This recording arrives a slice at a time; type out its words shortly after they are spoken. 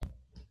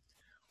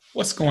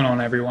What's going on,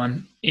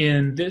 everyone?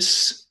 In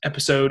this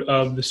episode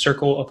of the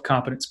Circle of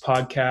Competence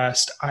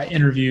podcast, I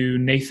interview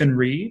Nathan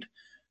Reid,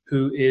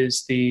 who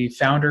is the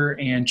founder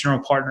and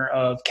general partner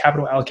of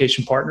Capital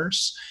Allocation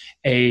Partners,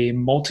 a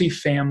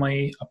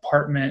multifamily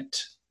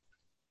apartment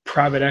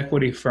private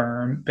equity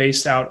firm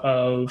based out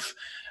of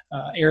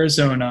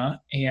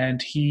Arizona.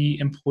 And he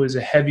employs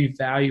a heavy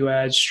value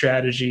add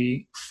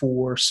strategy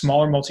for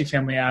smaller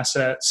multifamily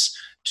assets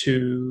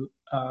to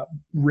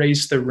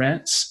raise the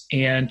rents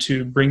and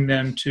to bring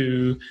them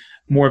to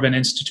more of an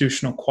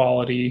institutional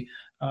quality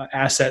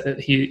asset that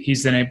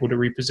he's then able to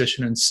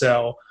reposition and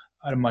sell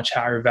at a much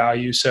higher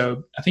value.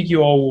 So I think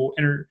you all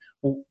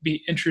will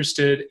be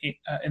interested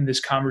in this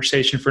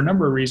conversation for a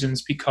number of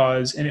reasons,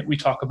 because in it we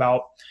talk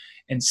about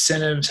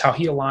incentives, how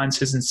he aligns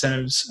his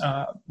incentives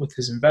with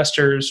his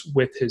investors,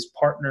 with his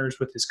partners,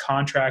 with his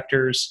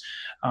contractors.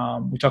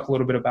 We talk a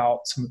little bit about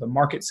some of the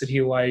markets that he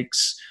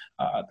likes,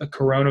 the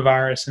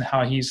coronavirus and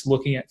how he's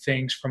looking at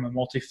things from a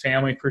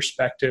multifamily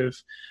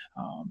perspective,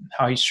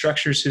 how he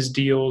structures his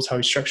deals, how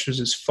he structures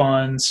his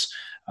funds,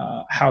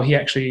 how he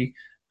actually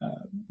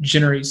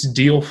generates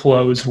deal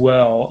flow as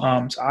well.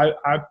 So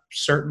I've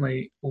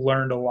certainly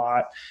learned a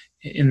lot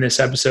in this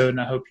episode, and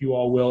I hope you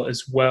all will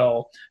as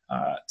well.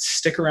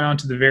 Stick around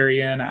to the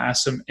very end. I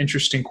asked some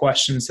interesting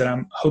questions that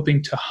I'm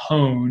hoping to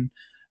hone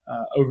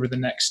over the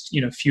next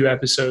few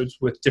episodes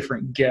with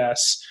different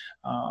guests.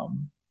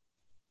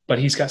 But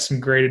he's got some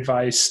great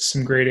advice,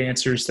 some great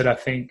answers that I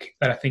think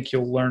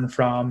you'll learn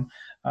from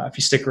if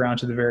you stick around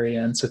to the very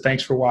end. So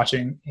thanks for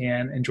watching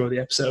and enjoy the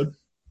episode.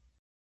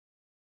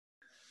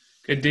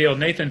 Good deal.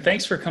 Nathan,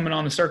 thanks for coming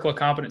on the Circle of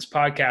Competence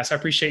podcast. I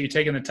appreciate you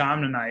taking the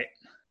time tonight.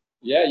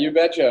 Yeah, you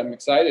betcha. I'm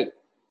excited.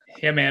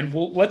 Yeah, man.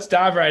 Well, let's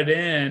dive right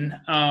in.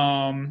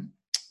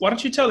 Why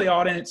don't you tell the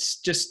audience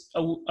just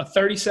a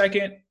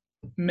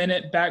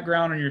 30-minute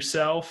background on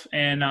yourself,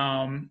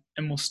 and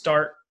we'll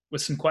start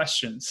with some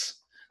questions.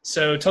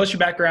 So tell us your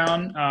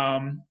background,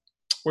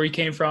 where you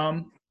came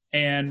from,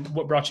 and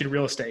what brought you to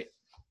real estate.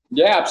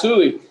 Yeah,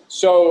 absolutely.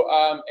 So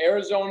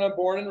Arizona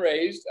born and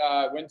raised,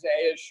 went to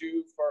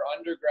ASU for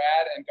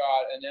undergrad and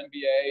got an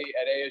MBA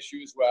at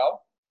ASU as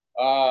well.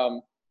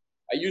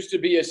 I used to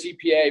be a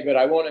CPA, but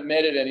I won't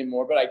admit it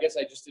anymore, but I guess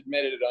I just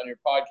admitted it on your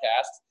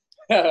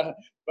podcast.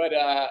 But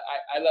I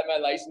let my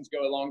license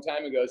go a long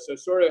time ago. So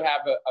sort of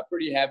have a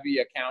pretty heavy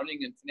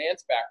accounting and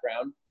finance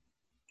background,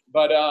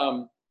 but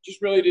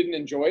just really didn't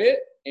enjoy it,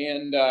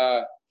 and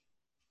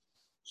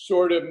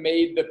sort of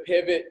made the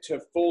pivot to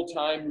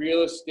full-time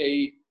real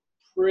estate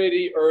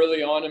pretty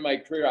early on in my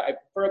career.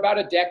 For about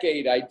a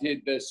decade, I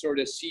did the sort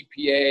of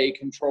CPA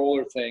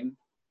controller thing,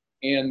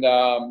 and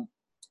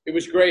it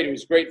was great. It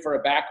was great for a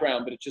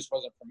background, but it just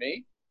wasn't for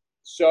me.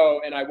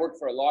 So, and I worked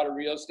for a lot of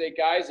real estate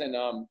guys, and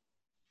I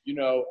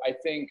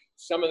think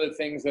some of the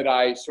things that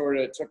I sort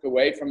of took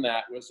away from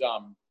that was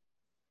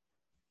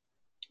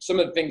some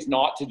of the things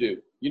not to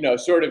do.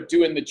 Sort of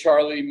doing the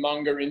Charlie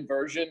Munger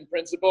inversion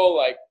principle,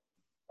 like,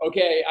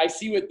 okay, I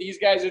see what these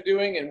guys are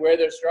doing and where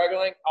they're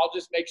struggling. I'll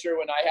just make sure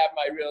when I have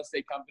my real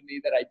estate company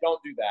that I don't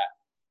do that.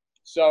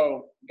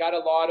 So got a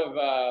lot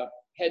of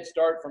head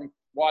start from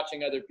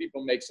watching other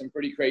people make some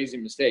pretty crazy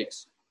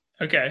mistakes.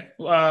 Okay.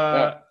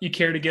 You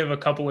care to give a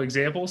couple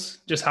examples,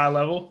 just high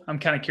level? I'm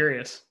kind of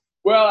curious.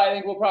 Well, I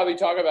think we'll probably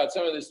talk about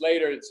some of this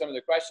later, some of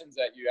the questions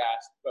that you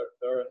asked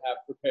or have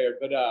prepared.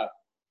 But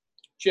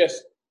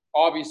just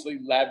obviously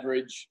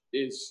leverage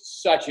is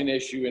such an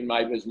issue in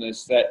my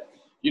business that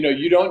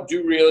you don't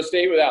do real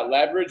estate without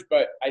leverage,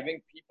 but I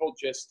think people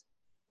just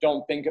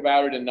don't think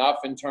about it enough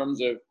in terms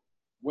of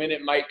when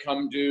it might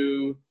come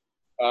due,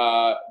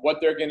 what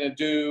they're going to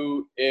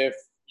do if,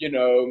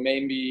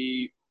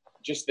 maybe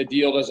just the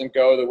deal doesn't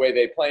go the way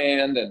they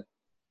planned. And,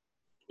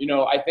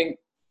 I think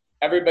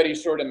everybody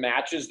sort of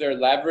matches their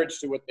leverage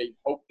to what they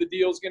hope the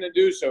deal is going to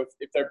do. So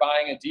if they're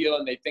buying a deal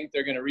and they think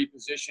they're going to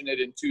reposition it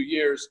in 2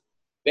 years,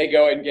 they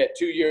go and get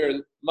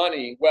 2-year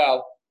money.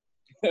 Well,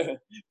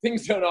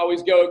 things don't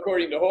always go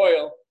according to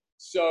Hoyle.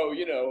 So,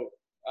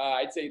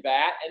 I'd say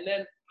that. And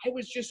then I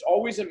was just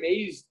always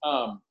amazed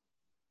how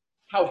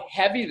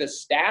heavy the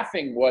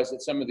staffing was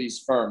at some of these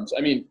firms.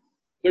 I mean,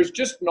 there's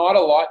just not a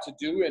lot to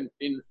do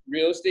in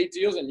real estate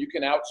deals, and you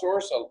can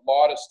outsource a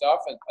lot of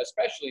stuff, and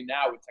especially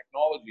now with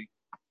technology.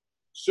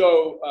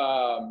 So,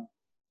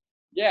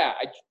 I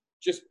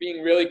just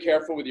being really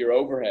careful with your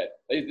overhead.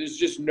 There's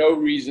just no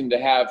reason to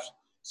have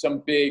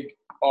some big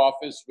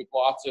office with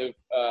lots of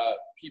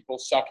people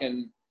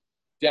sucking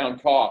down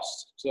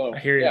costs. So I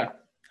hear you.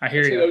 I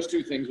hear you. Those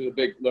two things are the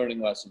big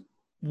learning lesson.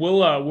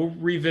 We'll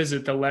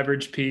revisit the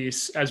leverage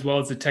piece as well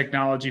as the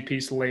technology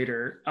piece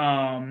later.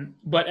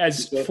 But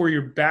as for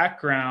your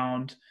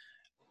background,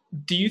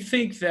 do you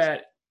think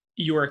that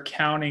your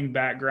accounting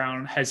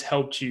background has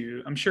helped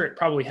you? I'm sure it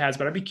probably has,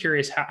 but I'd be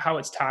curious how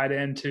it's tied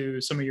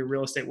into some of your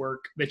real estate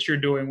work that you're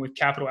doing with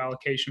Capital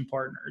Allocation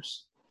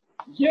Partners.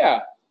 Yeah.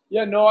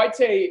 No, I'd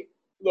say,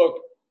 look,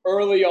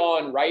 early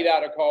on, right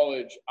out of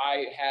college,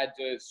 I had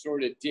to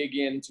sort of dig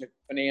into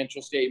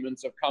financial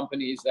statements of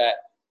companies that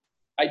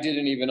I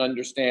didn't even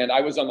understand. I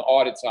was on the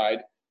audit side.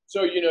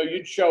 So,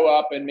 you'd show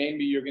up and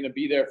maybe you're going to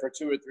be there for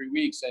 2 or 3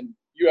 weeks, and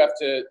you have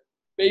to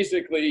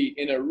basically,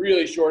 in a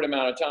really short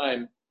amount of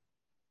time,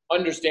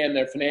 understand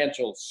their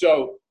financials.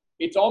 So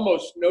it's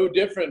almost no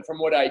different from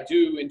what I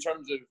do in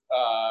terms of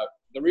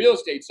the real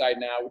estate side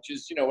now, which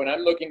is, when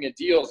I'm looking at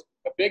deals,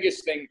 the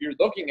biggest thing you're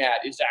looking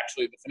at is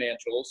actually the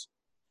financials.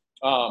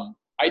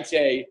 I'd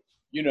say,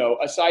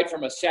 aside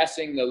from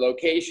assessing the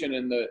location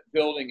and the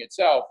building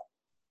itself,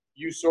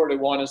 you sort of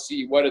want to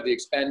see what are the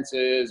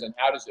expenses and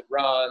how does it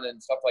run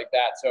and stuff like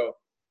that. So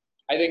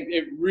I think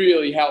it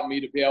really helped me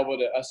to be able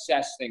to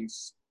assess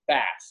things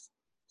fast.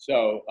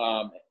 So,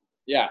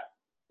 yeah,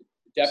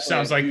 definitely.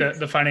 Sounds like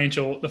the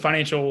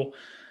financial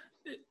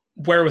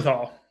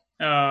wherewithal,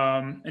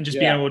 and just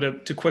being able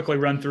to quickly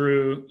run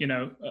through,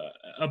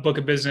 a book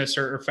of business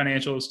or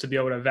financials to be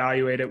able to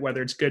evaluate it,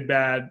 whether it's good,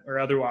 bad, or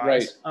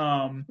otherwise.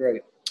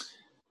 Right.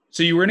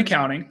 So you were in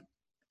accounting.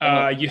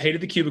 You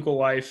hated the cubicle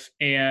life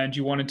and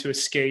you wanted to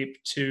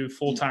escape to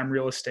full-time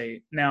real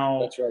estate. Now,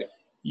 that's right.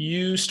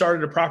 You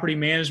started a property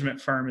management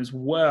firm as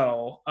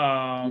well,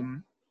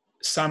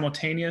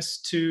 simultaneous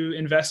to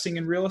investing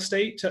in real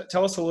estate.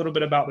 Tell us a little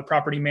bit about the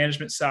property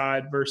management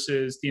side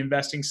versus the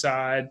investing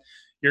side,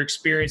 your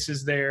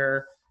experiences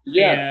there,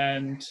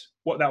 and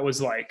what that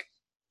was like.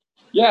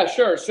 Yeah,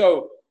 sure.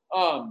 So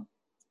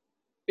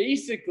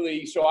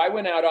basically, I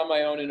went out on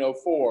my own in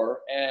 2004,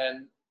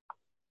 and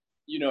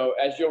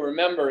as you'll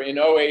remember, in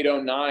 2008,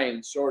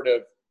 2009, sort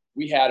of,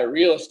 we had a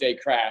real estate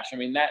crash. I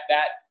mean,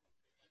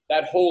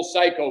 that whole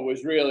cycle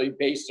was really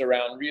based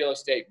around real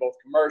estate, both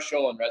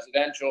commercial and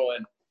residential.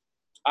 And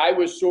I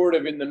was sort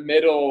of in the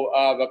middle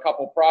of a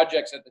couple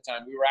projects at the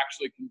time. We were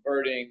actually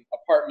converting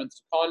apartments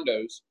to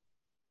condos,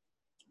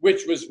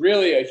 which was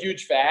really a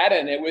huge fad,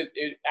 and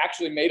it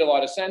actually made a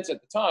lot of sense at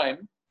the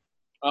time.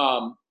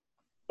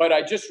 But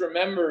I just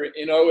remember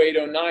in 2008,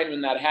 2009,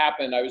 when that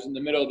happened, I was in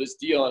the middle of this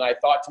deal, and I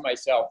thought to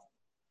myself,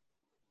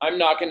 I'm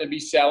not going to be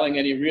selling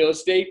any real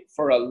estate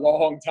for a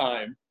long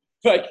time.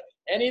 Like,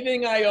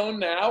 anything I own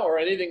now or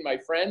anything my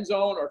friends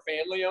own or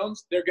family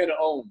owns, they're going to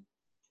own.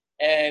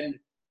 And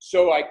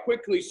so I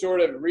quickly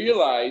sort of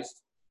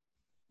realized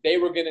they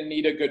were going to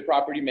need a good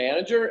property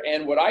manager.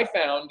 And what I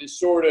found is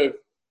sort of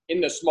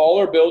in the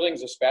smaller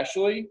buildings,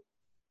 especially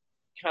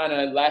kind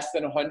of less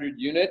than 100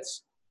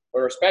 units,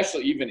 or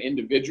especially even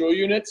individual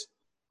units,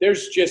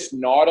 there's just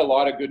not a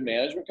lot of good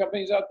management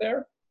companies out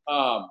there.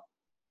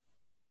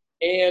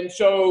 And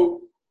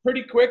so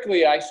pretty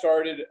quickly I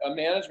started a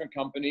management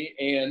company,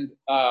 and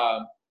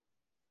I'll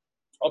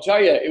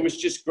tell you, it was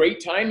just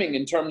great timing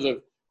in terms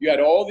of you had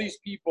all these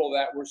people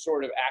that were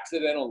sort of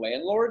accidental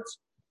landlords.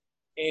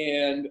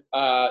 And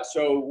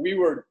so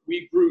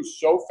we grew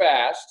so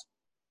fast.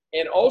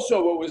 And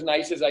also what was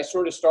nice is I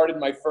sort of started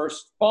my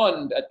first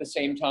fund at the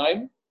same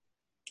time.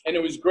 And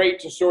it was great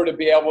to sort of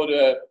be able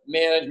to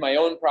manage my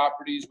own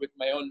properties with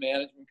my own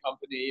management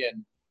company,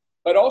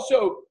 but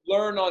also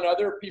learn on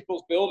other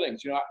people's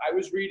buildings. I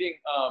was reading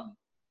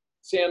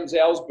Sam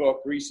Zell's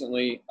book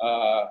recently.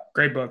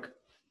 Great book.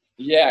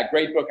 Yeah,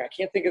 great book. I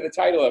can't think of the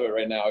title of it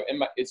right now.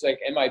 It's like,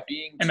 Am I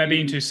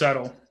being too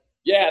subtle?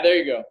 Yeah, there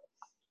you go.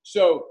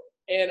 So,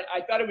 and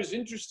I thought it was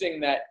interesting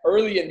that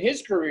early in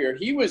his career,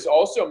 he was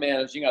also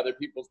managing other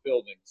people's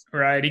buildings.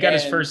 Right. He got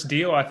his first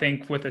deal, I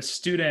think, with a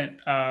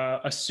student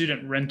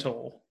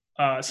rental.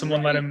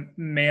 Someone let him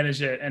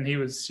manage it, and he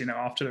was,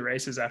 off to the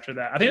races after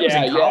that. I think it was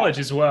in college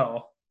as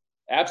well.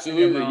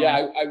 Absolutely.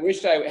 Yeah. I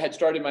wished I had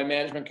started my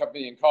management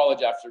company in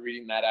college after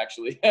reading that,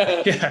 actually.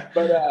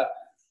 Yeah.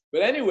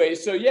 But anyway,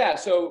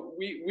 so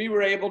we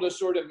were able to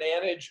sort of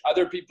manage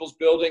other people's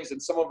buildings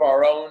and some of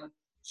our own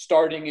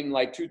starting in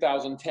like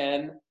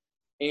 2010.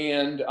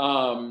 And,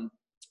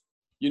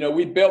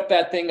 we built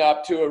that thing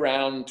up to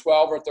around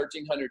 12 or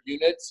 1,300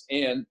 units.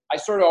 And I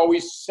sort of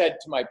always said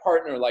to my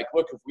partner, like,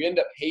 look, if we end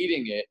up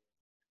hating it,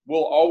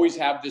 we'll always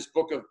have this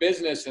book of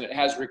business and it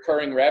has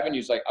recurring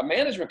revenues. Like, a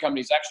management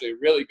company is actually a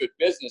really good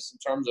business in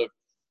terms of,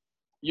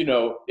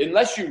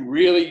 unless you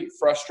really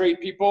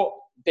frustrate people,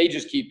 they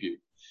just keep you.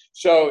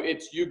 So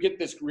you get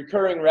this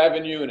recurring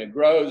revenue, and it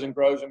grows and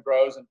grows and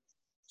grows. And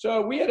so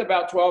we had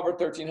about 12 or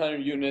 1,300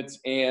 units,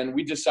 and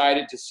we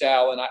decided to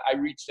sell. And I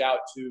reached out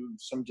to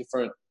some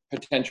different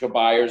potential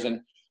buyers.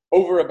 And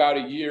over about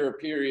a year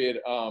period,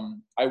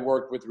 I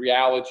worked with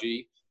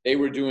Reality. They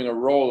were doing a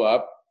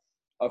roll-up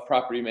of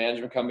property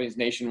management companies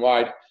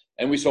nationwide,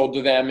 and we sold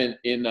to them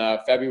in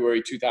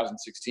February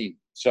 2016.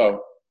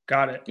 So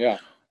got it. Yeah.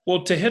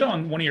 Well, to hit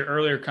on one of your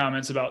earlier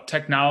comments about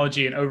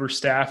technology and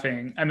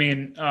overstaffing, I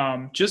mean,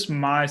 just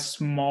my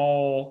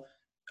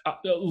a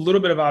little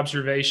bit of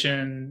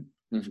observation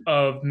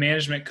of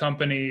management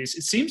companies,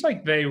 it seems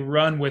like they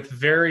run with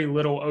very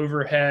little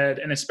overhead,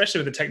 and especially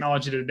with the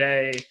technology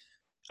today.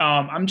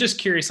 I'm just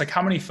curious, like,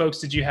 how many folks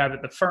did you have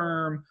at the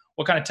firm?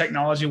 What kind of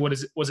technology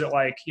was it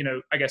like,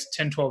 I guess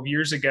 10, 12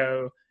 years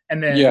ago?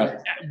 And then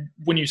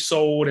when you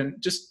sold,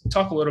 and just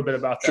talk a little bit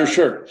about that.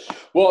 Sure.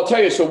 Well, I'll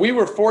tell you, so we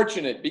were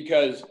fortunate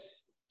because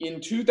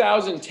in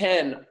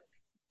 2010,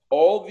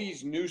 all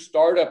these new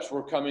startups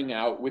were coming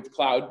out with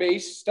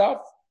cloud-based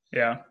stuff.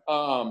 Yeah.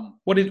 Um,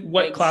 What and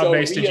so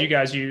cloud-based did you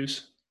guys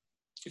use?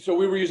 so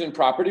we were using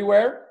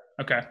Propertyware,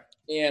 Okay.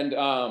 and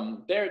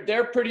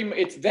they're pretty.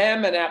 It's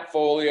them and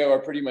AppFolio are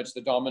pretty much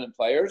the dominant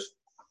players.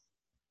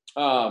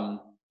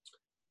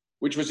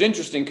 Which was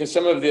interesting because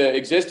some of the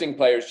existing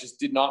players just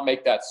did not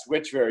make that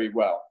switch very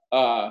well.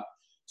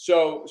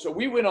 So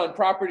we went on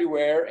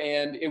Propertyware,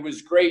 and it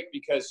was great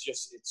because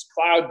just it's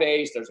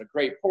cloud-based. There's a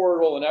great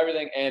portal and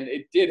everything, and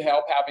it did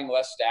help having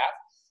less staff.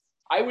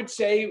 I would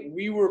say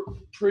we were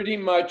pretty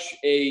much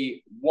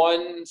a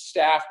one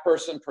staff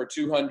person per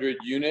 200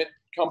 unit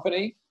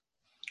company.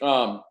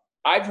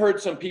 I've heard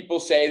some people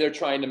say they're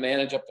trying to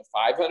manage up to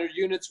 500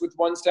 units with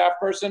one staff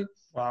person.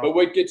 Wow. But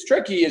what gets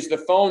tricky is the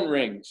phone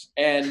rings.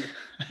 And,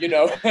 you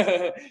know,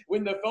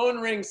 when the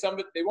phone rings,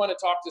 somebody, they want to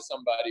talk to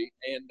somebody.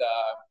 And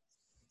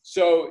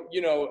so,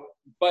 you know,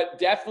 but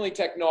definitely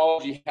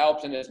technology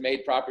helps and has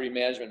made property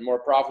management more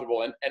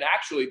profitable. And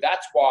actually,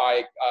 that's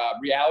why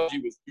Reality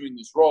was doing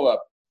this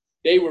roll-up.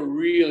 They were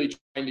really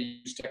trying to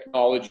use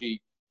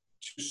technology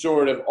to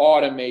sort of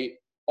automate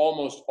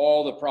almost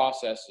all the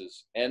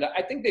processes. And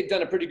I think they've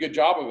done a pretty good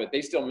job of it.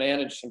 They still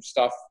manage some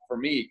stuff for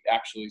me,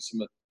 actually,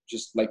 some of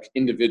just like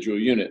individual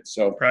units.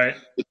 So right.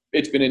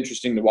 It's been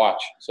interesting to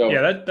watch. So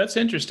yeah, that's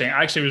interesting.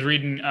 I actually was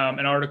reading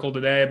an article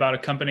today about a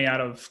company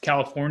out of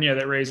California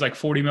that raised like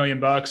 $40 million.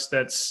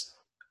 That's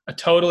a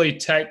totally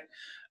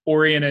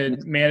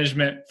tech-oriented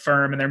management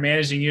firm, and they're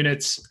managing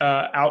units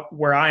out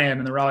where I am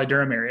in the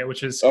Raleigh-Durham area,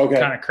 which is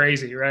kind of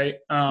crazy, right?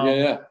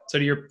 So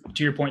to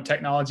your point,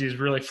 technology is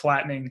really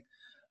flattening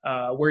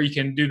where you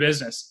can do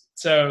business.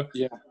 So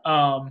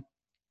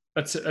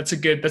that's a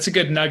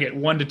good nugget.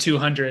 1 to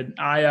 200.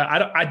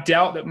 I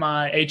doubt that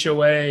my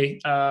HOA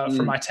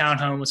for my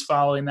townhome was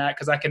following that,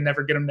 because I can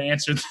never get them to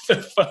answer the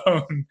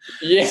phone.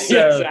 Yeah,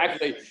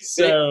 exactly.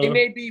 So they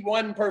may be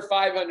 1 per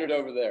 500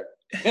 over there.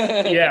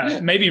 Yeah,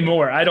 maybe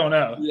more. I don't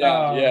know.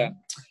 Yeah.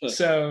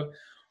 So,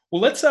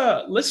 well,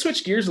 let's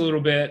switch gears a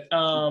little bit.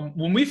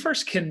 When we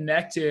first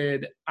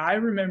connected, I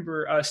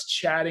remember us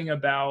chatting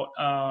about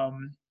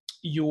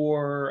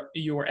your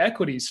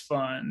equities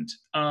fund.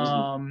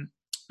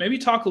 Maybe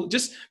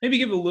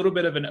give a little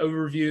bit of an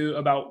overview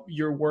about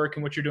your work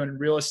and what you're doing in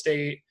real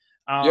estate.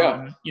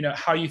 You know,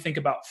 how you think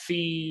about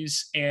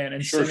fees and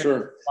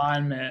incentive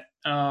alignment.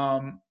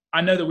 I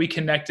know that we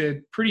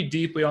connected pretty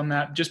deeply on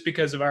that just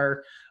because of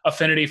our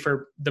affinity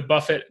for the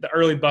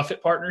early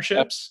Buffett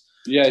partnerships.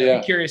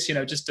 I'm curious, you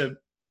know, just to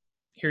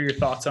hear your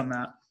thoughts on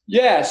that.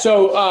 Yeah.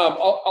 So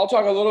I'll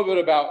talk a little bit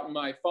about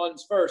my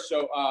funds first.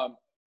 So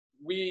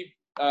we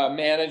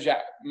manage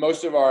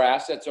most of our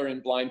assets are in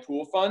blind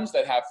pool funds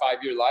that have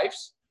 5-year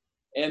lives.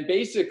 And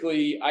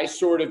basically, I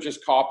sort of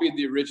just copied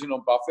the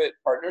original Buffett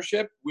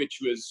partnership, which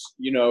was,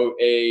 you know,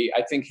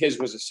 I think his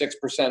was a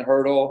 6%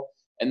 hurdle,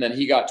 and then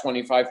he got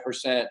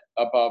 25%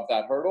 above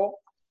that hurdle.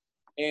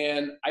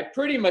 And I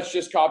pretty much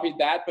just copied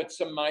that, but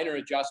some minor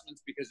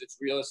adjustments because it's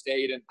real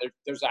estate, and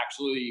there's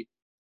actually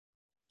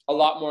a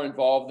lot more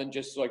involved than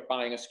just like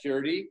buying a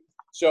security.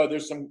 So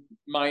there's some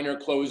minor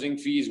closing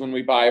fees when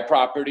we buy a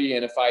property,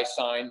 and if I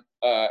sign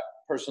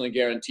personally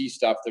guarantee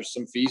stuff, there's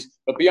some fees.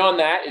 But beyond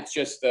that, it's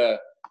just the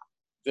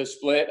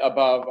split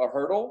above a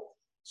hurdle.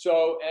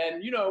 So,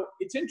 and you know,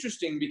 it's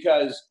interesting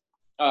because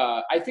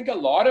I think a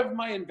lot of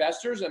my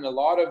investors and a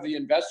lot of the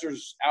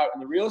investors out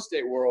in the real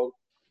estate world,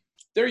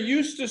 they're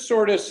used to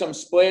sort of some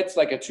splits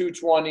like a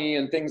 220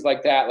 and things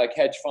like that, like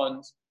hedge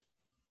funds.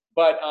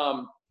 But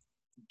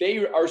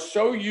they are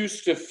so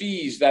used to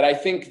fees that I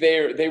think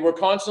they were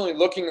constantly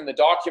looking in the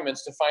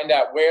documents to find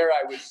out where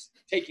I was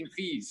taking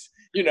fees,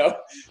 you know?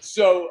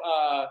 So,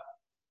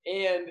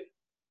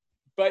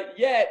 but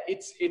yet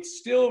it's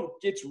still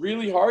gets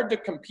really hard to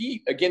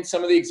compete against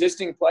some of the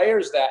existing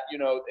players that, you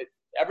know,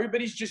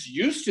 everybody's just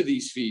used to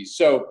these fees.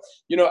 So,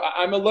 you know,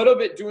 I'm a little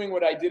bit doing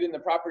what I did in the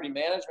property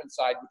management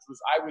side, which was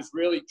I was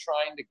really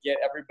trying to get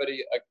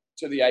everybody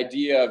to the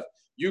idea of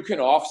you can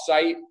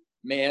offsite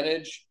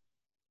manage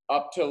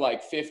up to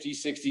like 50,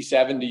 60,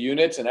 70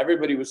 units. And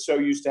everybody was so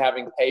used to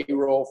having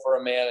payroll for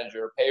a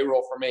manager,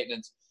 payroll for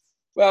maintenance.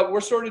 Well,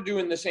 we're sort of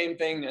doing the same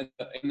thing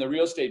in the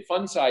real estate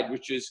fund side,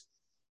 which is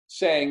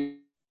saying,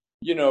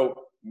 you know,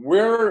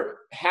 we're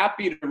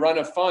happy to run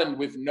a fund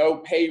with no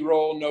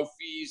payroll, no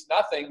fees,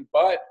 nothing,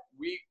 but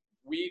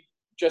we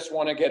just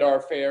want to get our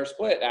fair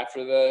split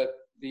after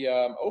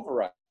the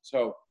override.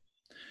 So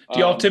do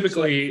y'all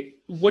typically,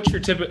 what's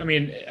your typical, I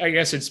mean, I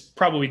guess it's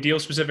probably deal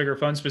specific or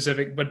fund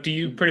specific, but do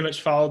you pretty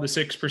much follow the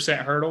 6%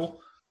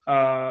 hurdle?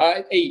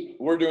 8.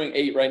 We're doing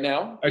 8 right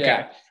now. Okay.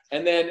 Yeah.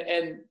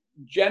 And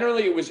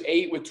generally it was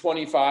 8 with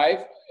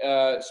 25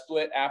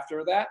 split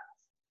after that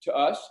to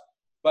us.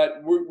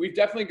 But we've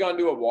definitely gone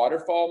to a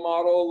waterfall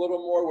model a little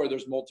more where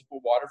there's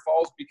multiple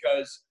waterfalls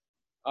because,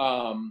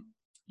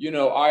 you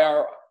know,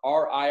 our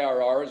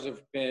IRRs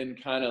have been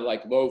kind of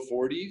like low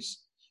 40s.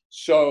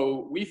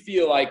 So we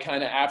feel like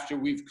kind of after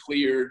we've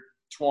cleared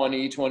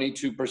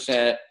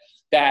 22%,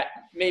 that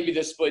maybe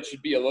the split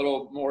should be a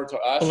little more to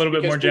us. A little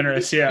bit more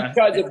generous, yeah.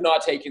 Because of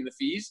not taking the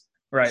fees.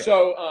 Right.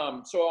 So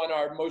on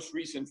our most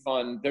recent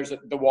fund,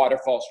 the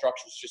waterfall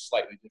structure is just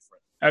slightly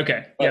different.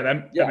 Okay. Yeah,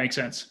 But that makes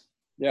sense.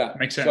 yeah.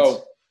 Makes sense.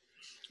 So,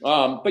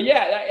 but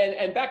yeah,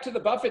 and back to the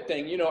Buffett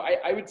thing,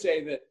 I would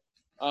say that,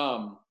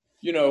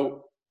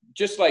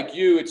 just like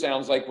you, it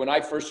sounds like when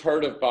I first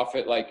heard of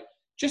Buffett, like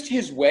just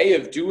his way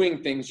of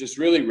doing things just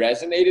really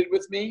resonated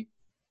with me.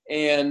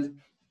 And,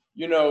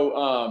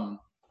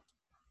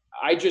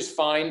 I just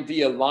find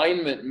the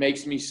alignment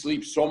makes me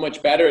sleep so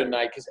much better at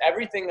night because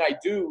everything I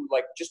do,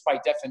 like just by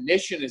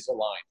definition, is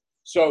aligned.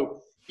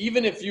 So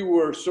even if you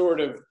were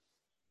sort of,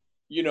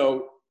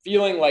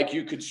 feeling like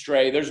you could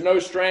stray, there's no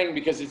straying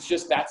because it's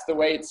just that's the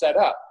way it's set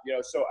up.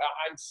 So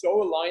I'm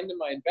so aligned to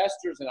my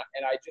investors, and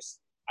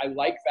I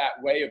like that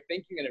way of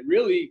thinking, and it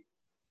really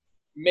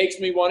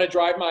makes me want to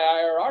drive my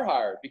IRR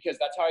higher because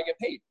that's how I get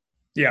paid.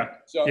 Yeah.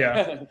 So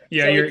yeah.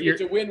 Yeah. so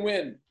it's a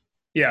win-win.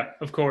 Yeah,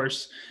 of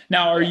course.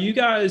 Now, are you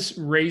guys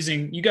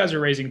raising? You guys are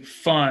raising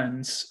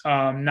funds,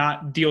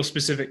 not deal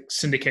specific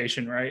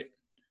syndication, right?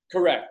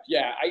 Correct.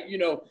 Yeah.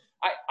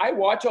 I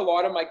watch a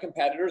lot of my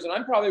competitors, and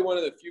I'm probably one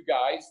of the few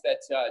guys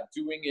that's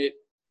doing it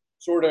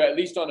sort of at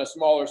least on a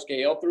smaller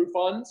scale through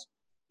funds.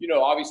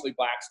 Obviously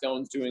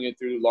Blackstone's doing it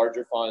through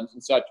larger funds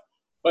and such.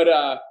 But,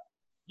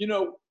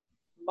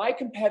 my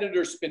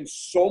competitors spend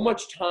so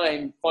much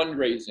time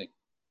fundraising,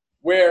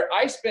 where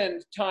I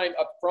spend time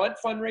up front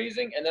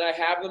fundraising, and then I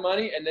have the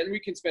money, and then we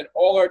can spend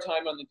all our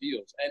time on the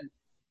deals. And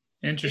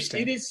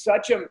Interesting. it is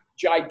such a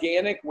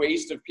gigantic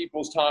waste of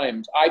people's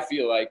times, I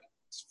feel like,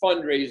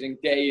 fundraising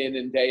day in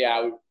and day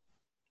out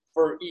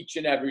for each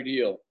and every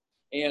deal.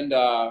 And,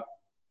 I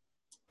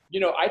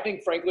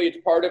think, frankly,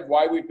 it's part of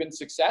why we've been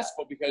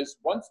successful, because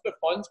once the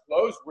funds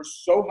close, we're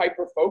so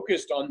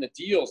hyper-focused on the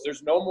deals.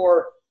 There's no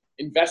more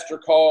investor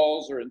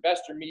calls or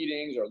investor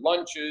meetings or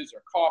lunches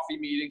or coffee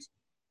meetings.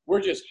 We're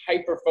just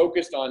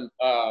hyper-focused on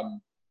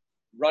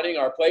running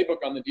our playbook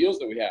on the deals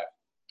that we have.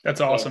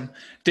 That's awesome.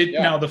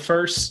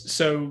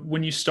 So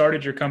when you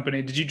started your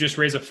company, did you just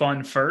raise a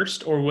fund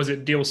first, or was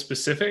it deal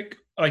specific?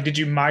 Like, did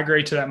you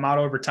migrate to that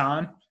model over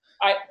time?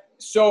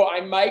 So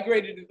I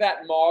migrated to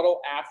that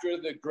model after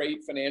the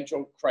great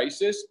financial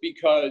crisis,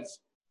 because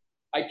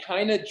I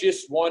kind of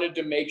just wanted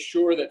to make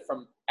sure that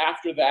from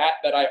after that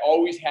I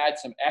always had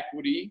some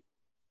equity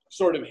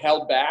sort of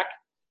held back.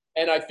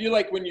 And I feel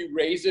like when you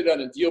raise it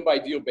on a deal by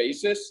deal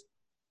basis,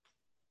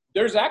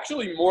 there's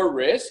actually more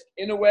risk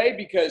in a way,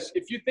 because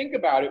if you think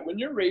about it, when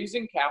you're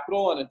raising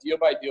capital on a deal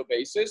by deal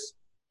basis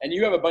and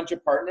you have a bunch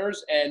of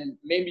partners and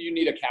maybe you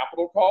need a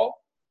capital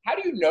call, how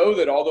do you know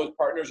that all those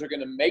partners are going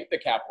to make the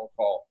capital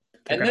call?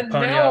 And then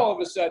now all of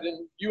a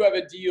sudden you have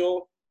a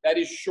deal that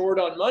is short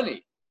on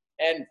money.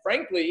 And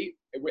frankly,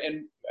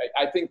 and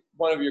I think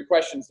one of your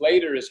questions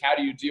later is, how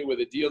do you deal with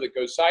a deal that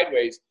goes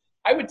sideways?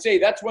 I would say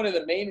that's one of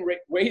the main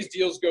ways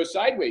deals go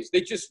sideways.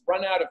 They just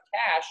run out of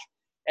cash.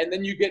 And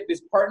then you get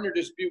this partner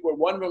dispute where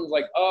one of them is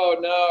like, oh,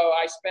 no,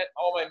 I spent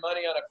all my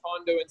money on a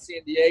condo in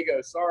San Diego.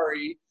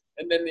 Sorry.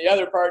 And then the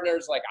other partner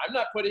is like, I'm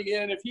not putting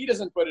it in if he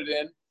doesn't put it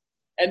in.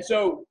 And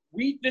so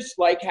we just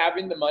like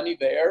having the money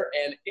there.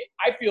 And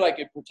I feel like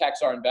it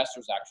protects our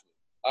investors,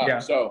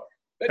 actually. So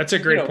that's a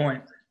great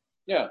point.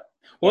 Yeah.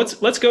 Well,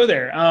 let's go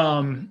there.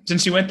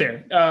 Since you went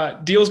there,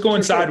 deals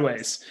going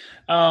sideways.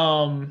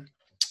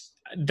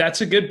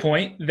 That's a good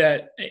point,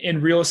 that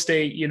in real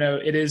estate,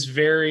 it is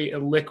very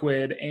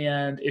liquid.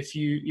 And if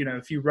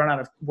you run out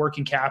of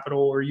working capital,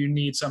 or you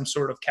need some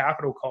sort of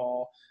capital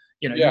call,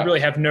 you really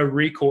have no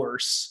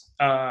recourse.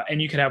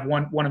 And you could have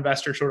one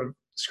investor sort of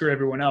screw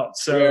everyone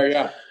else.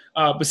 So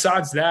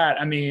besides that,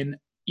 I mean,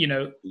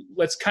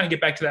 let's kind of get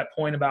back to that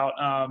point about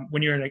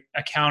when you're an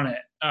accountant,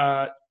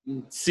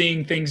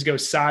 seeing things go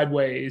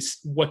sideways,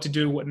 what to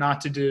do, what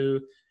not to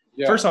do.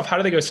 First off, how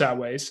do they go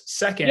sideways?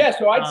 Second,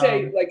 so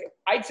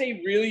I'd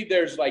say really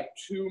there's like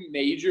two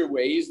major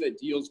ways that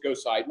deals go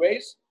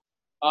sideways.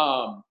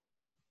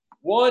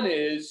 One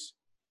is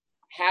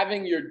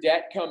having your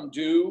debt come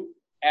due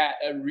at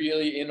a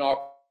really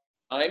inopportune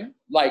time,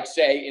 like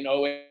say in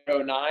 08,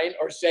 09,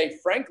 or say,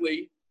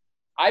 frankly,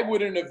 I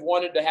wouldn't have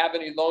wanted to have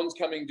any loans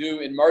coming due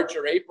in March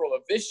or April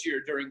of this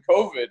year during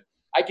COVID.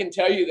 I can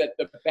tell you that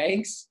the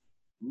banks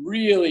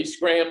really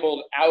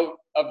scrambled out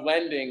of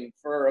lending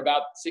for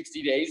about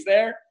 60 days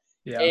there.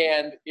 Yeah.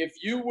 And if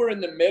you were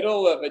in the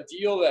middle of a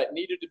deal that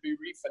needed to be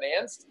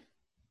refinanced,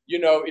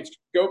 it's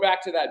go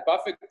back to that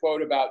Buffett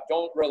quote about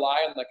don't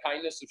rely on the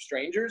kindness of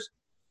strangers.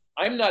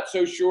 I'm not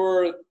so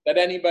sure that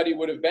anybody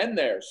would have been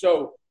there.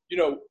 So,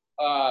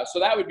 so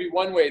that would be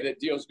one way that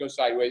deals go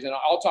sideways. And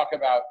I'll talk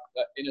about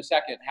in a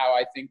second how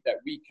I think that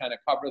we kind of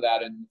cover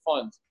that in the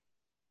funds.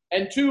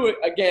 And two,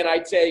 again,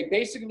 I'd say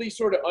basically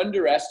sort of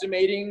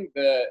underestimating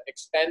the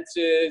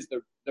expenses,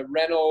 the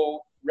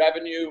rental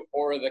revenue,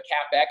 or the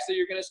CapEx that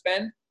you're going to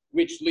spend,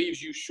 which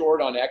leaves you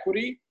short on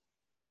equity.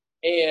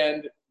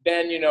 And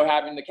then,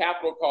 having the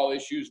capital call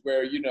issues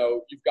where,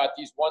 you've got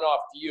these one-off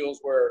deals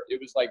where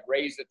it was like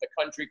raised at the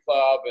country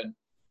club and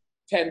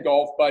 10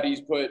 golf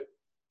buddies put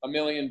 $1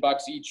 million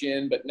each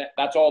in, but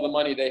that's all the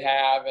money they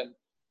have. And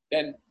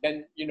then,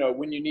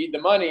 when you need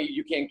the money,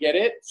 you can't get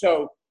it.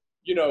 So,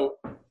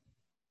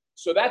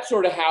 so that's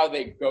sort of how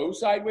they go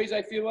sideways,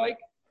 I feel like.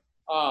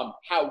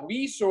 How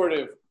we sort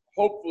of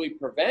hopefully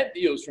prevent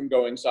deals from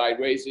going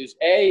sideways is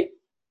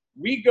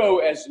we go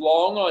as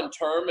long on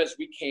term as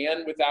we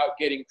can without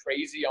getting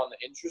crazy on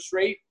the interest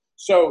rate.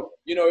 So,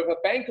 if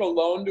a bank will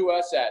loan to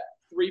us at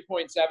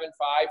 3.75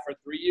 for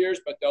 3 years,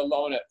 but they'll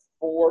loan at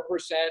 4%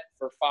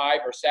 for 5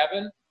 or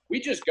 7, we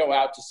just go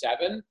out to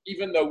 7,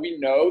 even though we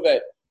know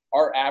that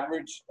our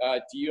average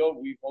deal,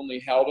 we've only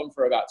held them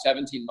for about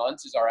 17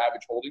 months is our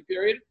average holding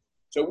period.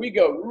 So we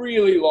go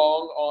really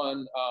long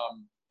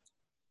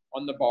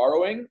on the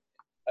borrowing,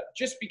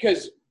 just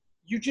because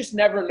you just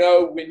never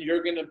know when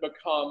you're going to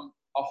become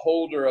a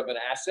holder of an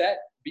asset,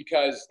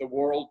 because the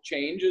world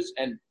changes.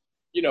 And,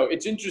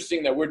 it's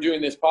interesting that we're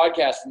doing this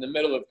podcast in the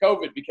middle of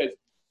COVID, because,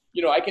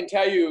 I can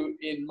tell you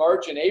in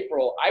March and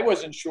April, I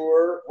wasn't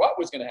sure what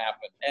was going to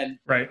happen. And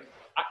right.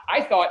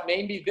 I thought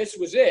maybe this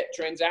was it.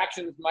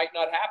 Transactions might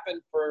not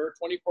happen for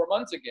 24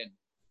 months again.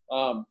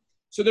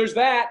 So there's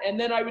that. And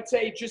then I would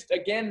say just,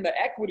 again, the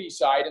equity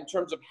side in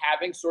terms of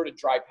having sort of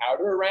dry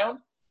powder around.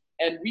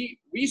 And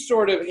we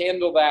sort of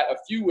handle that a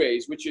few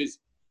ways, which is,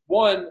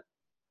 one,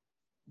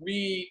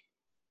 we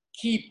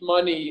keep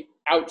money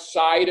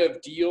outside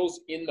of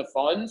deals in the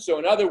fund. So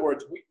in other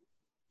words,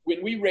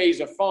 when we raise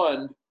a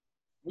fund,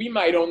 we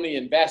might only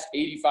invest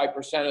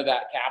 85% of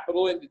that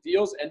capital into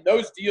deals, and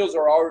those deals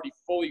are already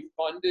fully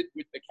funded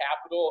with the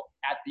capital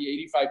at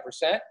the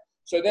 85%.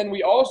 So then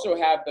we also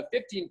have the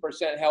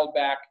 15% held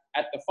back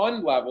at the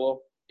fund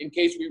level in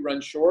case we run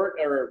short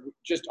or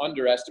just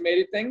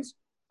underestimated things.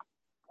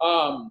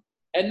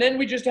 And then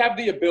we just have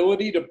the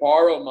ability to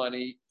borrow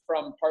money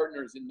from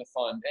partners in the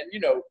fund.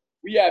 And,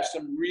 we have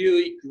some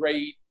really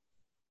great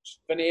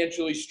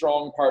financially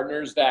strong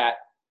partners that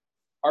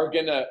are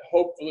going to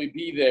hopefully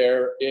be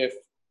there if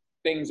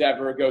things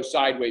ever go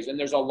sideways. And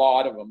there's a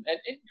lot of them, and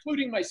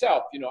including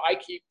myself. I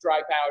keep dry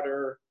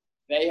powder.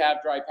 They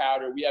have dry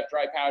powder. We have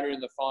dry powder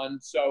in the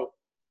fund. So,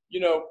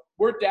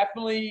 we're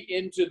definitely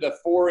into the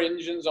 4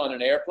 engines on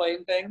an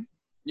airplane thing,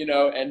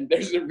 and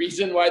there's a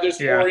reason why there's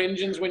 4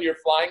 engines when you're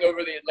flying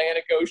over the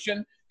Atlantic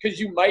Ocean, because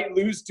you might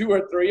lose 2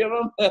 or 3 of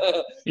them.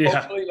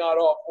 Hopefully not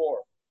all 4.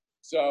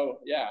 So,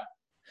 yeah.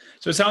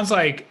 So it sounds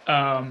like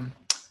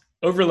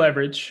over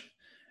leverage,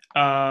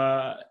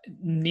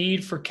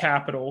 need for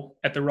capital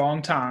at the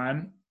wrong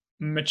time,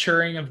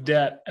 maturing of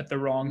debt at the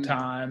wrong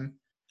time,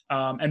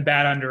 and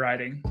bad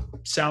underwriting.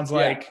 Sounds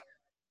like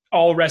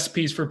all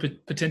recipes for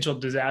potential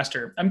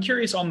disaster. I'm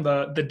curious on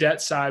the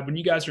debt side, when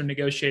you guys are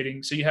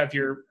negotiating, so you have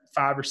your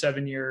 5 or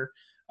 7 year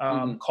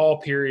call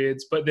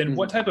periods, but then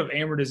what type of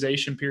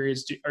amortization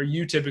periods are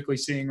you typically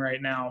seeing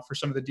right now for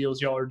some of the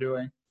deals y'all are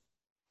doing?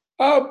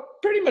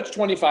 Pretty much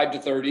 25 to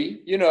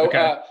 30,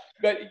 Okay.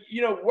 But,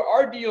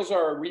 our deals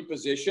are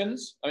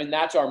repositions. I mean,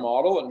 that's our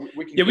model. And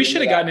we can we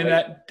should have gotten into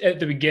that at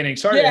the beginning.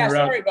 Sorry to interrupt.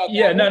 Sorry about that.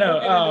 Yeah, We'll get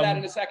into that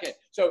in a second.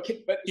 So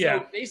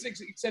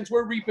basically, since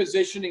we're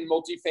repositioning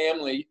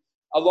multifamily,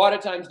 a lot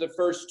of times the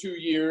first 2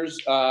 years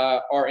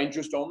are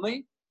interest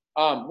only.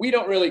 We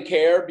don't really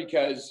care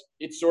because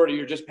it's sort of,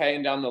 you're just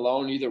paying down the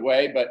loan either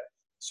way. But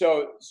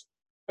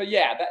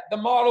the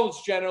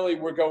models generally,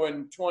 we're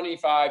going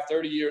 25,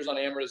 30 years on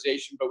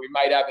amortization, but we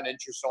might have an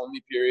interest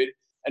only period.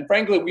 And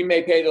frankly, we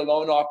may pay the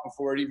loan off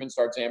before it even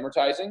starts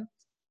amortizing.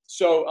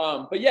 So,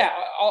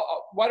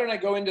 why don't I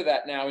go into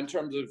that now in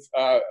terms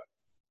of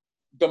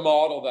the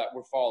model that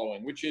we're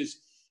following, which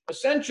is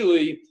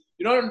essentially,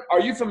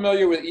 are you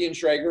familiar with Ian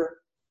Schrager?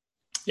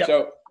 Yep.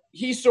 So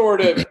he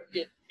sort of,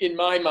 in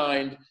my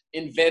mind,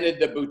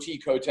 invented the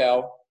boutique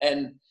hotel.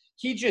 And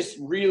he just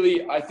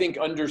really, I think,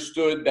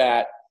 understood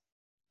that,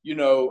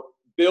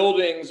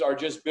 buildings are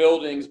just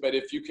buildings, but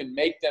if you can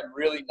make them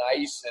really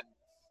nice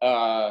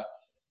and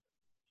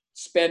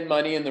spend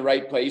money in the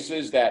right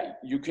places, that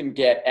you can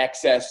get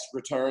excess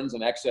returns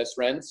and excess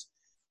rents.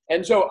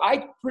 And so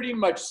I pretty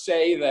much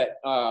say that,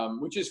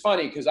 which is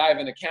funny because I have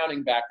an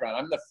accounting background.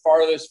 I'm the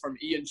farthest from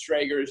Ian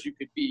Schrager as you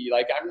could be.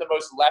 Like, I'm the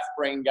most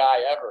left-brain guy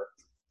ever.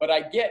 But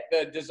I get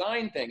the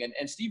design thing.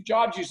 And Steve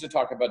Jobs used to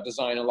talk about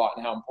design a lot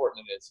and how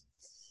important it is.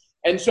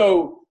 And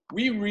so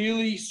we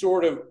really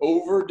sort of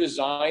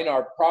over-design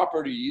our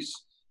properties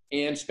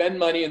and spend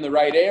money in the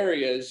right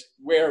areas,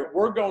 where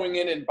we're going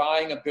in and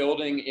buying a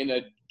building in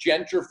a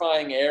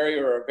gentrifying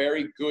area or a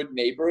very good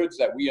neighborhoods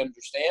that we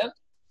understand.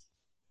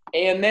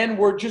 And then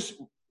we're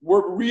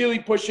really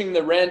pushing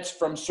the rents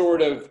from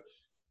sort of,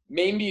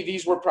 maybe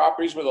these were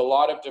properties with a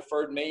lot of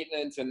deferred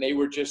maintenance and they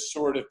were just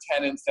sort of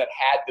tenants that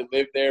had to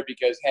live there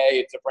because, hey,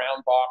 it's a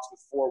brown box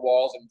with 4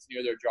 walls and it's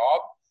near their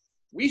job.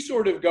 We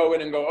sort of go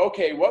in and go,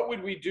 okay, what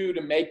would we do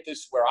to make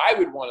this where I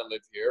would want to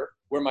live here,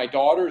 where my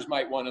daughters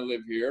might want to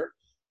live here,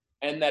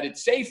 and that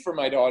it's safe for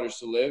my daughters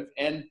to live?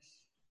 And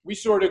we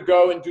sort of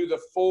go and do the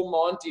full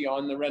Monty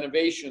on the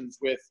renovations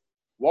with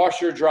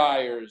washer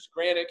dryers,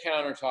 granite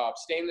countertops,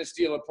 stainless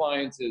steel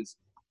appliances.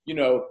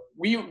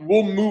 We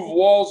will move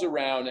walls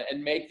around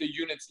and make the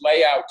units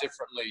lay out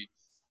differently.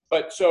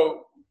 But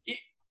so,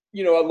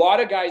 a lot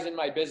of guys in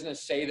my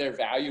business say they're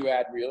value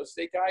add real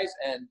estate guys,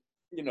 and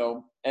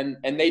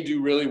and they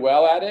do really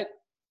well at it.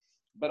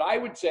 But I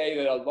would say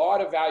that a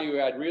lot of value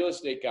add real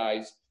estate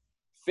guys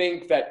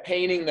think that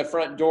painting the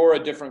front door a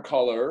different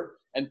color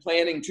and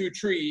planting 2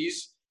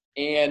 trees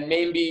and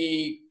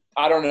maybe,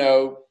 I don't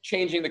know,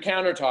 changing the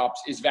countertops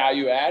is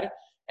value add.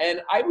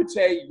 And I would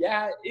say,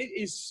 yeah, it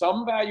is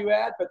some value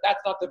add, but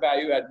that's not the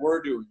value add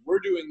we're doing. We're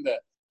doing the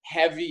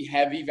heavy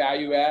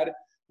value add,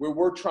 where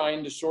we're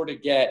trying to sort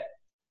of get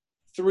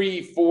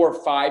 $300,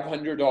 $400,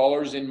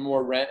 $500 in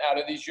more rent out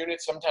of these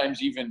units,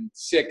 sometimes even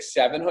 $600,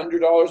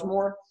 $700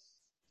 more,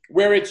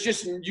 where it's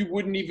just, you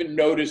wouldn't even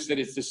notice that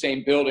it's the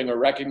same building or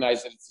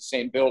recognize that it's the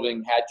same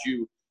building had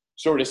you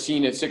sort of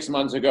seen it 6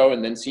 months ago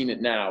and then seen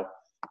it now.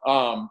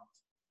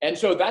 And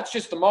so that's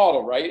just the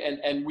model, right?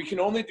 And we can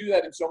only do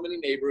that in so many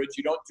neighborhoods.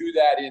 You don't do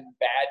that in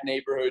bad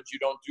neighborhoods. You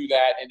don't do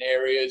that in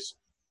areas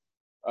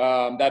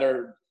that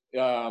are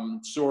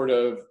sort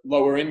of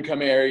lower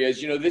income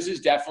areas. You know, this is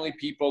definitely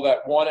people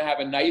that want to have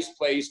a nice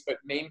place, but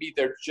maybe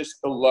they're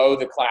just below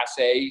the Class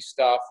A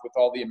stuff with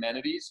all the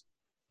amenities.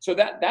 So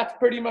that's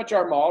pretty much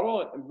our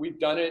model. We've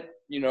done it,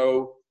 you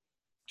know,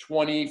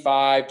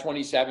 25,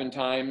 27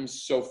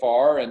 times so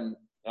far. And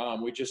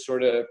we just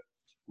sort of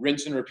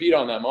rinse and repeat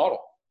on that model.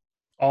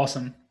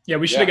 Awesome. Yeah,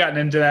 we should have gotten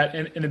into that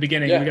in the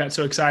beginning. Yeah. We got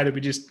so excited, we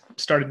just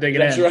started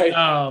digging in. That's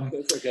right.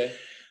 That's okay.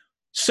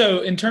 So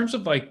in terms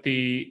of like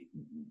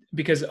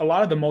because a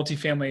lot of the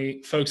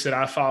multifamily folks that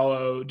I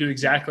follow do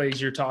exactly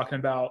as you're talking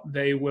about.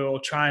 They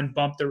will try and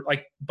bump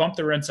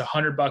the rents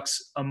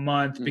 $100 a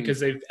month because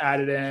they've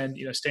added in,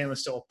 you know,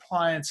 stainless steel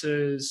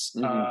appliances,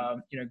 you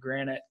know,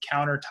 granite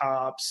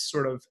countertops,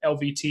 sort of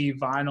LVT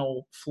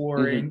vinyl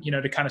flooring, you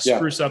know, to kind of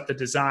spruce up the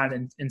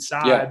design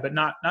inside, but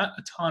not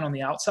a ton on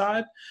the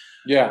outside.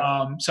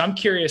 Yeah. So I'm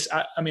curious.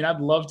 I mean,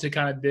 I'd love to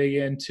kind of dig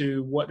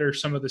into what are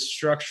some of the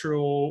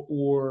structural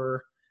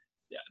or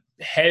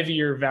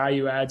heavier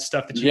value add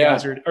stuff that you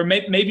guys are, or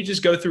maybe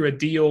just go through a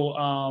deal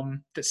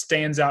that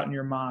stands out in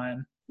your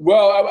mind.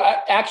 Well,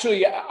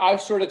 I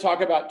sort of talk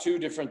about 2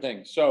 different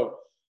things. So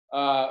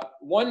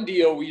one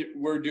deal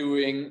we're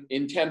doing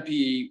in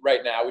Tempe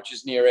right now, which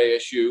is near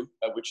ASU,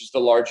 which is the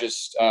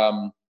largest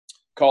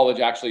college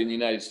actually in the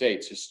United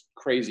States. Just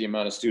crazy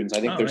amount of students. I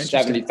think there's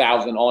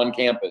 70,000 on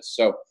campus.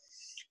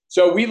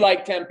 So we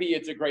like Tempe.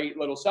 It's a great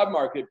little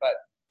submarket, but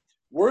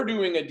we're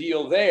doing a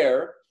deal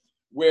there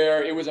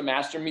where it was a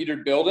master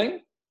metered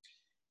building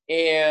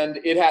and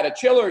it had a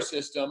chiller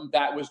system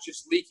that was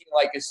just leaking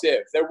like a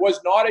sieve. There was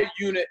not a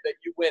unit that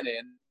you went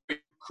in, but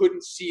you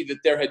couldn't see that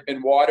there had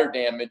been water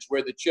damage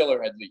where the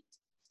chiller had leaked.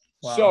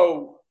 Wow.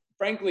 So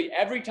frankly,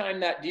 every time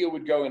that deal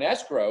would go in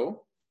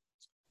escrow,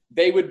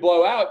 they would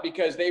blow out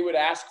because they would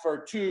ask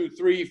for $200,000,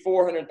 $300,000,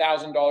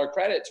 $400,000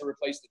 credit to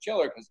replace the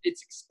chiller because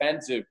it's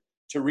expensive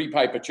to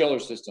repipe a chiller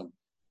system.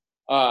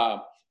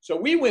 So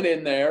we went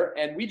in there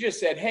and we just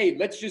said, hey,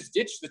 let's just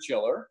ditch the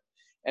chiller.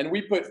 And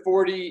we put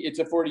it's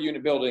a 40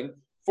 unit building,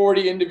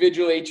 40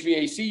 individual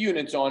HVAC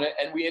units on it.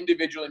 And we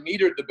individually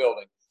metered the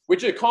building,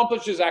 which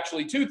accomplishes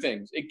actually 2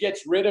 things. It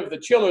gets rid of the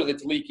chiller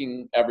that's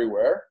leaking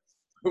everywhere,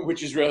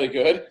 which is really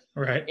good.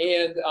 Right.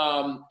 And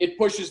it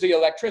pushes the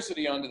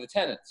electricity onto the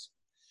tenants.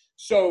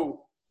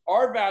 So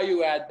our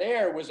value add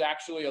there was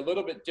actually a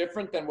little bit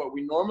different than what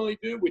we normally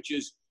do, which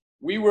is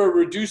we were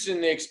reducing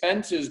the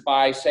expenses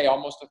by, say,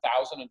 almost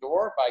 $1,000 a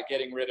door by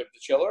getting rid of the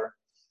chiller.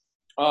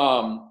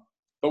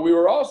 But we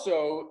were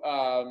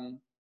also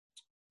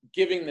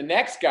giving the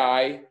next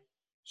guy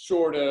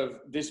sort of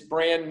this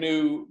brand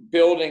new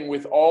building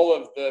with all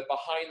of the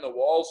behind the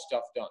walls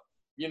stuff done,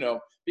 you know,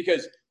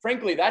 because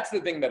frankly, that's the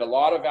thing that a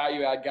lot of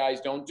value add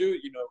guys don't do.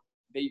 You know,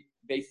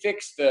 they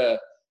fix the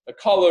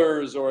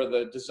colors or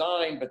the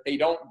design, but they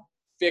don't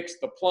fix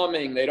the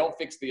plumbing. They don't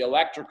fix the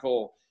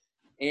electrical.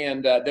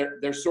 And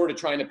they're sort of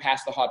trying to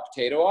pass the hot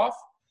potato off.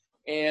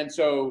 And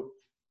so,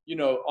 you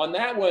know, on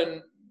that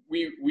one,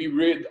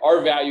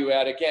 our value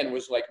add again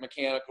was like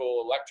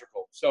mechanical,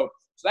 electrical. So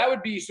that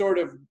would be sort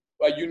of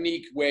a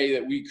unique way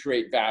that we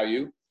create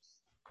value.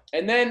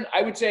 And then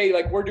I would say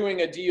like we're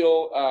doing a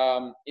deal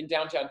in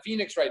downtown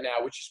Phoenix right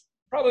now, which is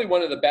probably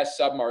one of the best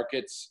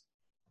submarkets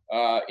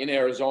in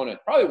Arizona.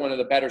 Probably one of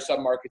the better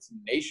submarkets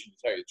in the nation, to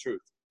tell you the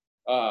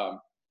truth.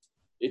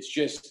 It's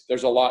just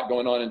there's a lot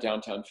going on in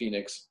downtown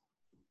Phoenix.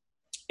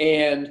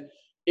 And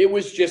it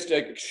was just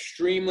an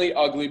extremely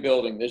ugly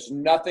building. There's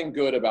nothing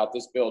good about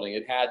this building.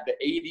 It had the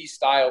 80s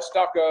style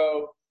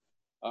stucco.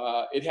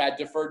 It had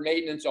deferred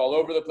maintenance all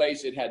over the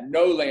place. It had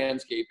no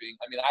landscaping.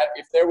 I mean,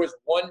 if there was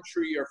one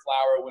tree or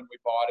flower when we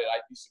bought it,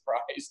 I'd be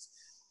surprised.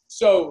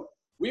 So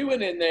we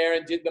went in there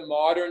and did the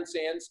modern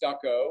sand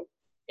stucco.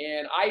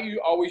 And I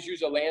always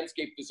use a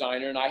landscape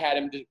designer, and I had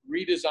him to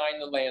redesign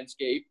the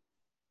landscape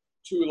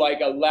to like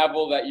a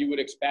level that you would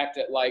expect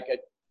at like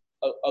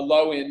a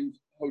low-end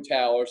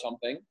hotel or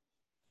something.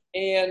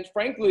 And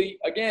frankly,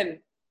 again,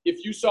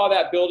 if you saw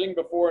that building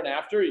before and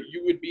after,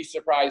 you would be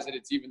surprised that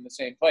it's even the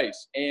same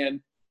place.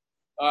 And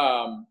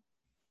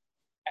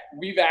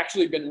we've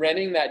actually been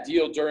renting that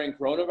deal during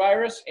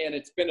coronavirus, and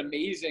it's been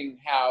amazing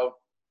how,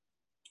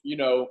 you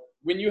know,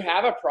 when you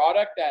have a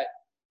product that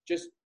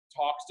just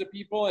talks to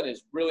people and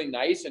is really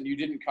nice and you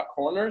didn't cut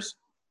corners,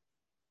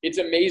 it's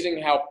amazing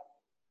how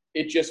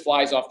it just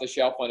flies off the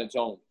shelf on its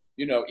own.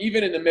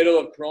 even in the middle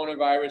of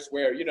coronavirus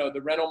where,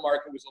 the rental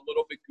market was a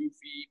little bit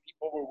goofy,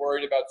 people were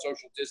worried about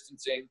social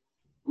distancing.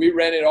 We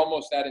rented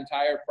almost that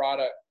entire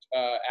project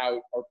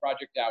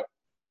out,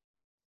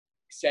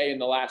 say in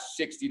the last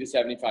 60 to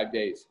 75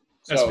 days.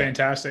 That's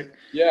fantastic.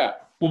 Yeah.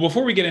 Well,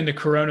 before we get into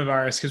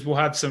coronavirus, because we'll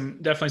have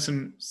definitely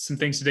some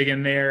things to dig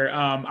in there.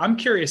 I'm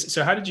curious.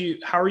 So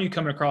how are you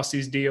coming across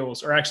these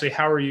deals, or actually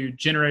how are you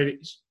generating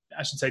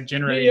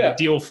the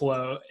deal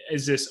flow?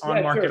 Is this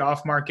on market, sure.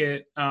 off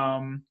market?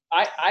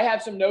 I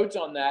have some notes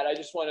on that. I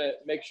just want to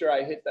make sure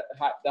I hit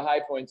the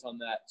high points on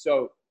that.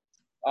 So,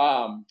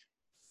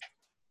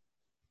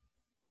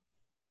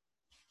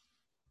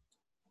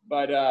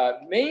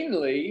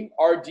 mainly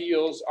our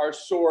deals are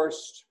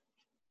sourced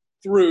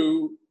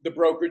through the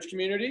brokerage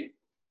community.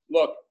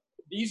 Look,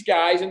 these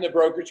guys in the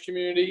brokerage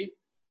community,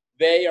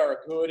 they are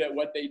good at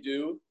what they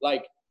do.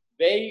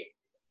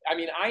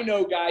 I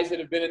know guys that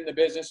have been in the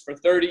business for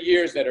 30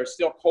 years that are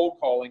still cold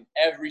calling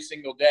every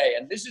single day.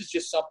 And this is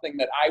just something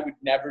that I would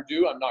never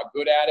do. I'm not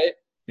good at it.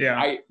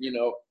 Yeah.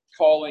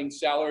 Calling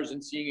sellers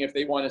and seeing if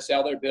they want to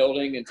sell their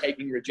building and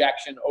taking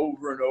rejection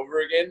over and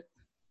over again.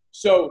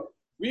 So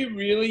we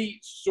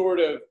really sort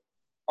of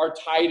are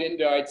tied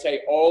into, I'd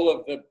say, all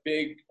of the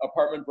big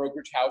apartment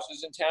brokerage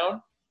houses in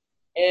town.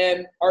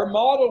 And our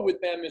model with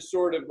them is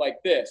sort of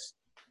like this,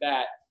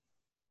 that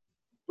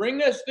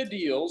bring us the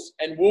deals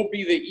and we'll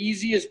be the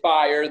easiest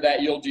buyer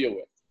that you'll deal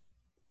with.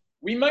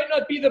 We might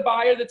not be the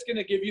buyer that's going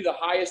to give you the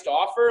highest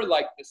offer,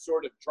 like the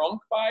sort of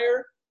drunk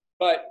buyer,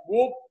 but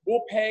we'll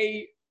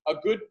pay a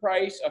good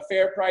price, a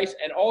fair price.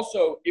 And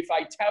also, if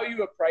I tell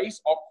you a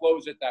price, I'll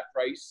close at that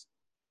price.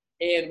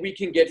 And we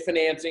can get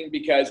financing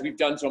because we've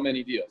done so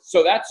many deals.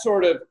 So that's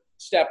sort of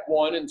step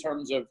one in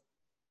terms of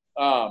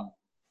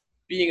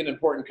being an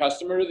important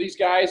customer to these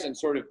guys and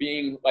sort of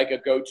being like a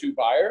go-to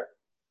buyer.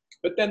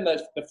 But then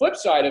the flip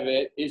side of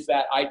it is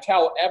that I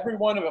tell every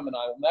one of them, and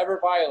I will never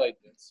violate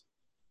this,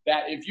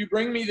 that if you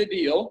bring me the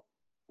deal,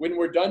 when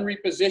we're done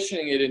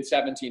repositioning it in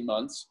 17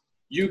 months,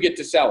 you get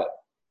to sell it.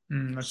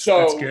 That's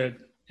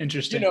good.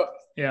 Interesting.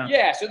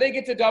 Yeah. So they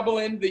get to double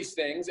in these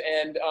things.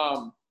 And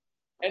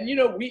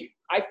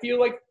I feel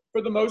like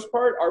for the most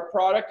part, our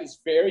product is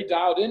very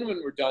dialed in when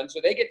we're done.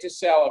 So they get to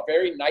sell a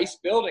very nice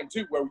building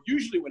too, where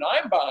usually when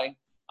I'm buying,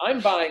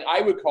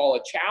 I would call a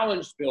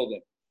challenged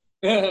building.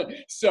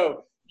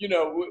 So,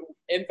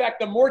 in fact,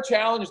 the more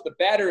challenged, the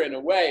better in a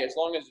way, as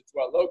long as it's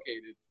well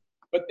located.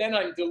 But then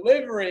I'm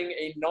delivering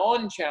a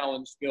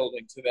non-challenged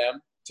building to them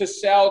to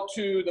sell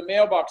to the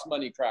mailbox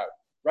money crowd,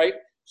 right?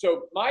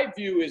 So my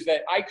view is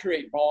that I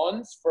create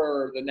bonds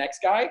for the next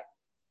guy,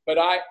 but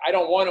I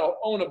don't want to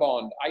own a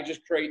bond. I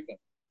just create them.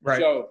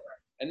 Right. So,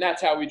 and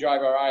that's how we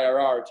drive our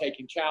IRR,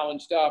 taking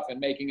challenged stuff and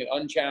making it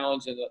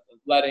unchallenged and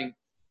letting,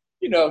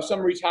 some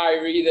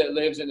retiree that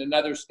lives in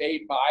another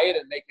state buy it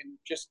and they can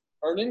just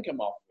earn income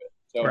off of it.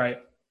 So, right.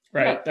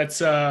 Yeah.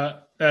 That's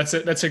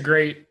a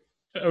great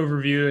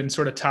overview and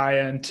sort of tie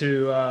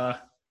into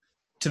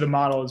to the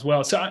model as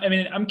well. So,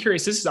 I'm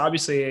curious, this is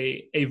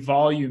obviously a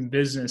volume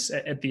business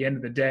at the end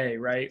of the day,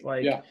 right?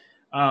 There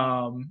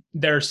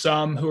are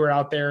some who are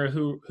out there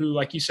who,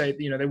 like you say,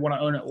 they want to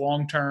own it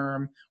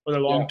long-term,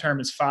 whether long-term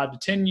is 5 to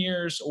 10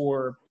 years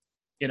or,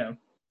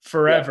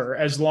 forever,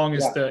 as long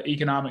as the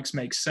economics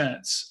make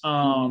sense.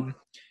 In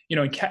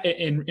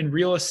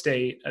real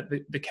estate,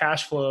 the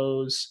cash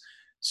flows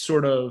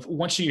sort of,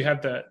 once you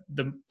have the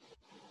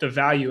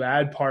value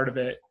add part of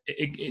it,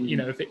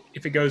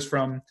 if it goes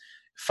from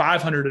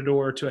 500 a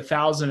door to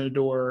 1,000 a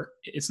door,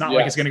 it's not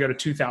like it's going to go to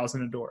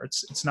 2,000 a door.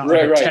 It's not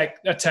like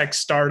a tech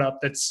startup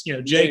that's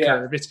J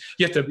curve. It's,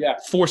 you have to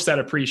force that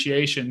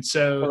appreciation.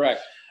 So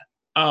correct.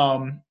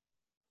 Do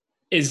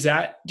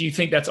you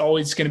think that's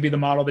always going to be the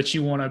model that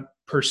you want to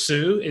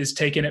pursue, is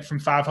taking it from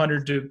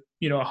 500 to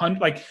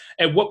 100? Like,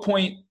 at what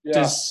point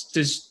does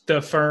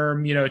the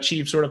firm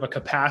achieve sort of a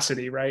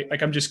capacity, right?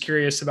 Like, I'm just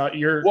curious about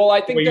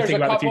I think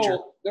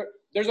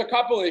there's a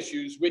couple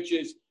issues, which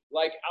is,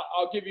 like,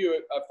 I'll give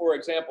you for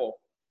example.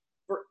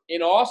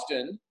 In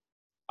Austin,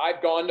 I've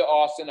gone to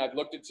Austin. I've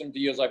looked at some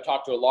deals. I've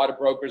talked to a lot of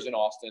brokers in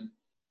Austin.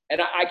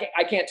 And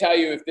I can't tell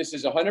you if this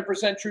is a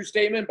 100% true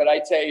statement, but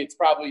I'd say it's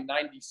probably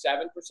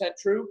 97%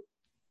 true.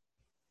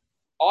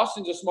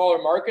 Austin's a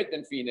smaller market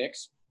than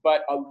Phoenix,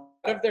 but a lot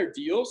of their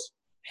deals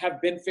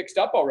have been fixed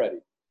up already.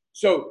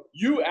 So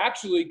you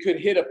actually could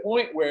hit a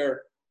point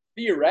where,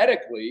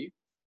 theoretically,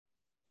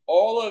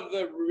 all of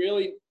the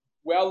really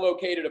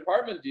well-located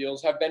apartment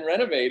deals have been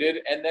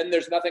renovated, and then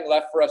there's nothing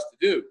left for us to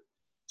do.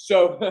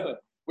 So,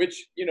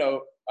 which,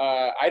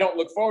 I don't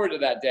look forward to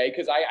that day,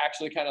 because I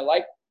actually kind of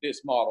like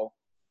this model.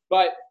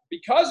 But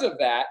because of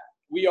that,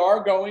 we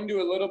are going to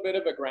a little bit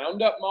of a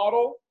ground-up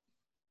model,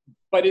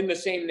 but in the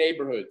same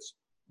neighborhoods,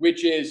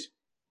 which is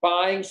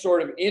buying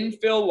sort of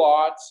infill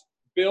lots,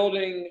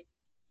 building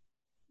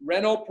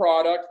rental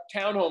product,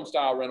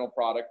 townhome-style rental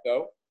product,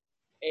 though,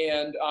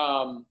 and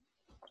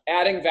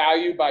adding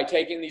value by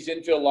taking these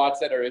infill lots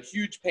that are a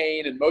huge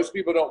pain and most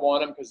people don't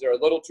want them because they're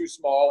a little too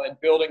small, and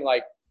building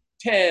like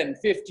 10,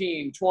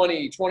 15,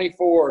 20,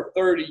 24,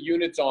 30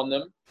 units on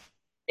them.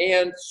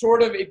 And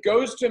sort of it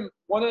goes to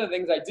one of the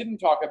things I didn't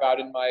talk about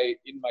in my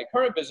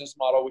current business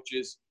model, which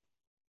is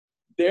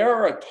there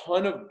are a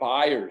ton of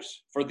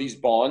buyers for these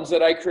bonds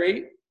that I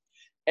create.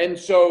 And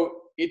so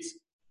it's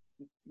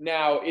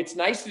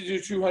nice to do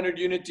 200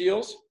 unit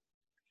deals,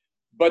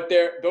 but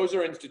those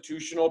are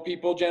institutional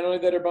people generally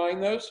that are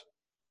buying those.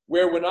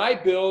 Where when I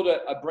build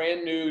a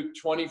brand new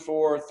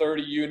 24,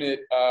 30 unit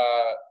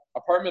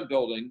apartment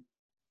building,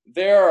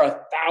 there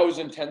are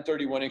 1,000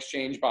 1031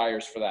 exchange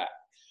buyers for that.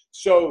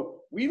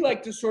 So we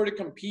like to sort of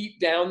compete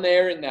down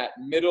there in that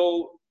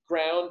middle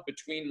ground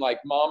between like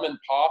mom and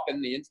pop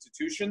and the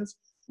institutions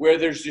where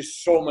there's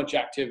just so much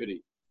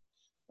activity.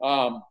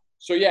 That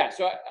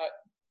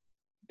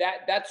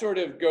sort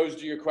of goes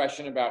to your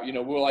question about,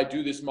 will I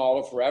do this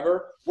model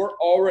forever? We're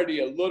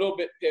already a little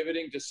bit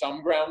pivoting to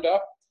some ground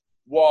up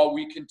while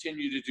we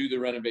continue to do the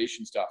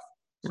renovation stuff.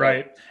 So,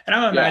 right. And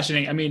I'm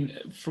imagining, I mean,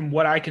 from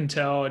what I can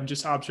tell and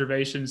just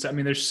observations, I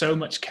mean, there's so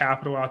much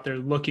capital out there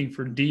looking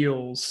for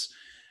deals.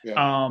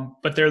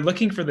 But they're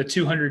looking for the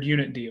 200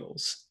 unit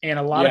deals. And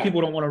a lot of people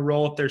don't want to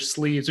roll up their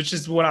sleeves, which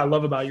is what I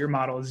love about your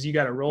model is you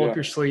got to roll up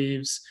your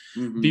sleeves,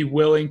 be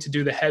willing to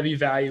do the heavy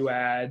value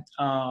add,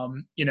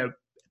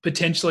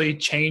 potentially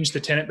change the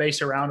tenant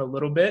base around a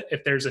little bit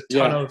if there's a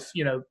ton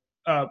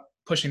of,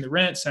 pushing the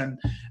rents and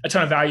a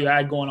ton of value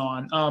add going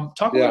on.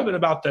 Talk a little bit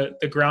about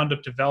the ground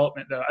up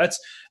development though.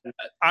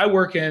 I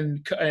work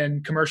in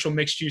commercial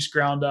mixed use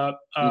ground up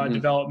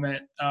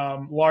development,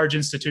 large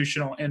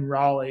institutional in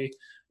Raleigh,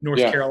 North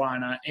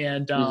Carolina.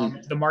 And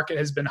the market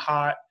has been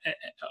hot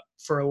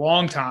for a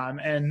long time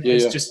and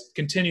has just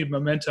continued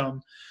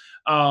momentum.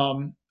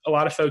 A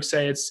lot of folks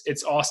say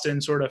it's Austin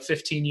sort of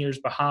 15 years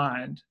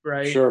behind,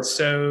 right? Sure.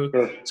 So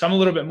I'm a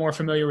little bit more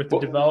familiar with the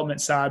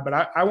development side, but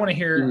I want to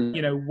hear,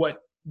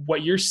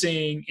 what you're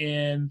seeing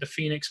in the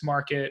Phoenix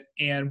market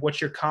and what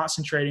you're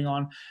concentrating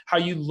on, how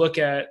you look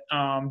at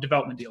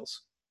development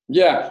deals.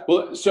 Yeah.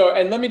 Well,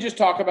 and let me just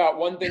talk about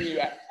one thing you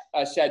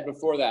said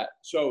before that.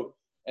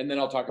 And then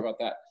I'll talk about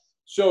that.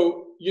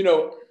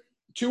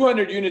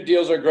 200 unit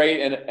deals are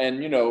great. And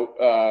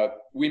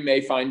we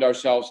may find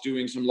ourselves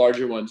doing some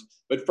larger ones,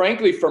 but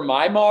frankly, for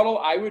my model,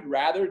 I would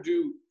rather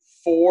do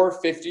 4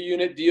 50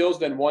 unit deals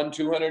than 1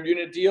 200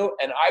 unit deal.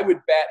 And I would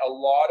bet a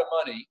lot of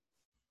money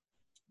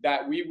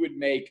that we would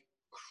make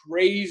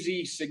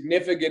crazy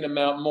significant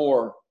amount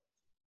more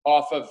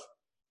off of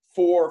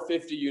 4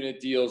 50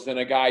 unit deals than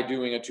a guy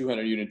doing a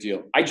 200 unit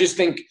deal. I just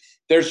think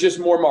there's just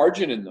more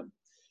margin in them.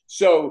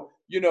 So,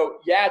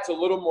 it's a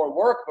little more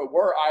work, but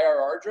we're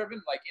IRR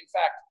driven. Like, in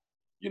fact,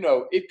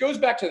 it goes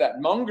back to that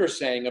Munger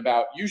saying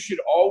about you should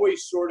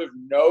always sort of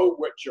know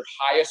what your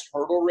highest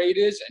hurdle rate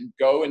is and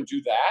go and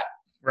do that.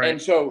 Right. And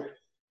so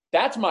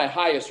that's my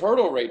highest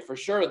hurdle rate for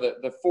sure,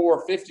 the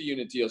 4 50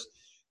 unit deals.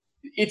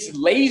 It's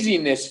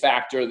laziness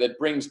factor that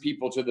brings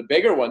people to the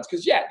bigger ones.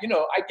 Cause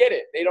I get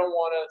it. They don't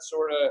want to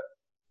sort of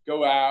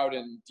go out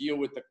and deal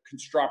with the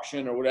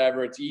construction or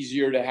whatever. It's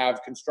easier to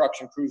have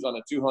construction crews on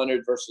a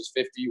 200 versus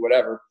 50,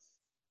 whatever.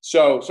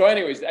 So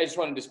anyways, I just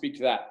wanted to speak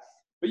to that.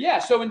 But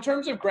so in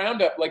terms of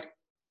ground up, like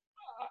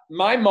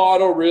my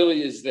model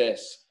really is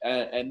this,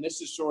 and this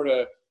is sort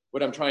of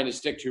what I'm trying to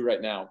stick to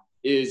right now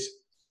is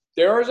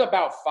there is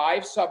about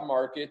 5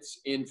 submarkets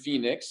in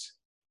Phoenix,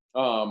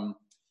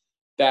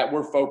 that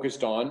we're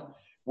focused on,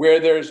 where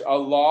there's a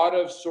lot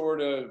of sort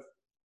of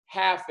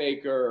half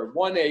acre,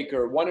 1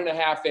 acre,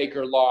 1.5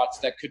 acre lots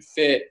that could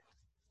fit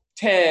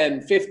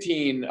 10,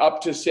 15,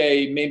 up to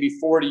say maybe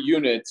 40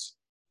 units.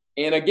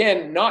 And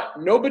again,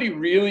 nobody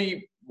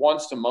really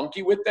wants to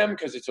monkey with them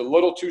because it's a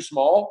little too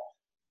small.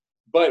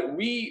 But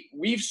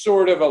we've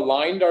sort of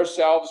aligned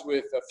ourselves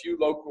with a few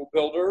local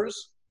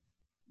builders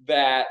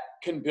that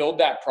can build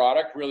that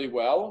product really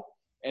well.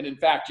 And in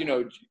fact,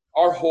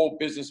 our whole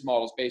business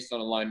model is based on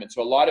alignment.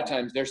 So a lot of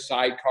times they're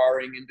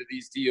sidecarring into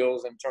these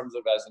deals in terms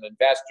of as an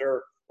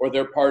investor, or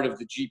they're part of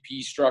the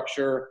GP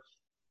structure.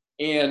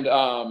 And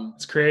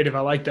it's creative.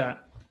 I like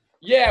that.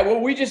 Yeah. Well,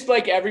 we just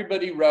like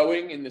everybody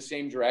rowing in the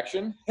same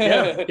direction.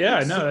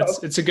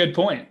 It's a good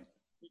point.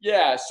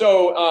 Yeah.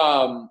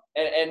 So,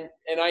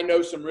 and I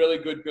know some really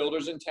good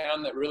builders in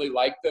town that really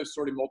like those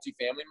sort of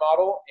multifamily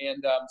model.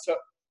 And so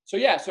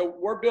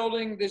we're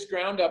building this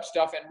ground up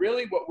stuff. And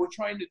really what we're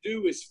trying to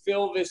do is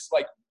fill this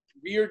like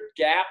weird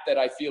gap that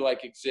I feel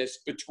like exists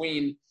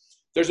between,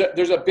 there's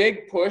a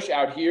big push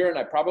out here, and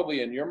I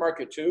probably in your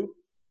market too,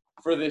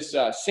 for this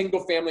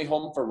single family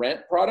home for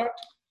rent product.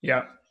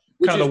 Yeah.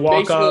 Kind of the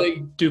walk up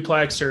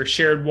duplex or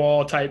shared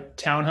wall type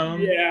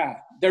townhome. Yeah.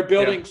 They're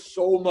building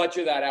so much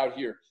of that out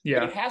here. Yeah.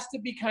 But it has to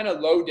be kind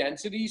of low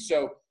density.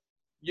 So,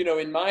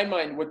 in my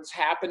mind, what's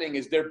happening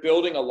is they're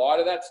building a lot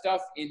of that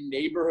stuff in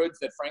neighborhoods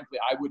that frankly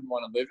I wouldn't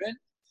want to live in.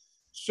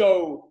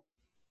 So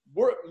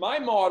my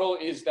model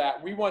is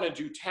that we want to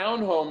do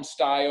townhome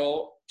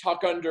style,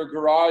 tuck under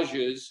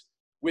garages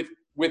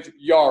with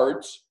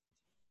yards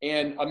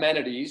and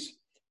amenities.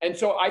 And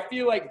so I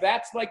feel like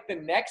that's like the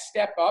next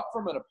step up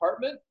from an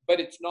apartment, but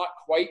it's not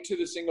quite to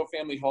the single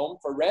family home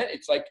for rent.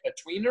 It's like a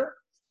tweener.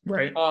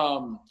 Right.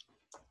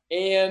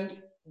 And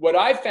what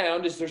I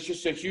found is there's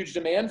just a huge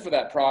demand for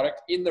that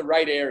product in the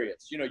right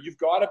areas. You've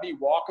got to be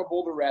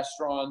walkable to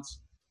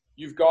restaurants.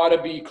 You've got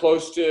to be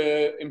close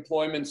to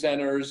employment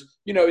centers.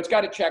 It's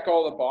got to check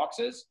all the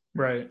boxes.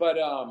 Right. But,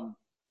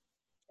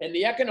 and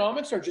the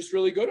economics are just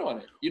really good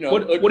on it.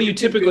 What do you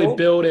typically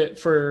build it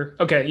for?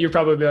 Okay, you're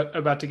probably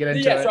about to get into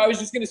it. Yeah, so I was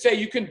just going to say,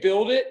 you can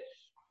build it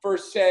for,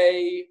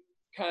 say,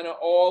 kind of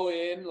all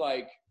in,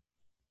 like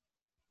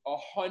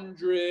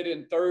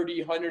 130,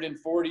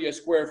 140 a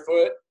square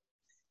foot.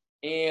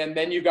 And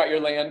then you've got your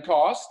land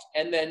cost,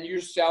 and then you're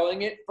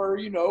selling it for,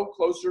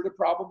 closer to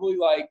probably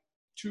like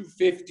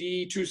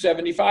 250,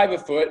 275 a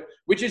foot,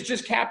 which is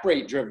just cap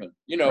rate driven.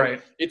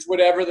 Right. It's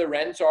whatever the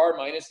rents are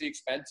minus the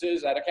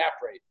expenses at a cap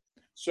rate.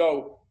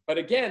 So, but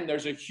again,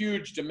 there's a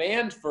huge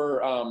demand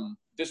for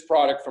this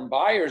product from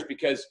buyers,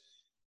 because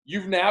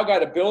you've now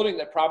got a building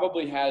that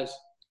probably has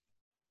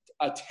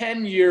a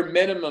 10-year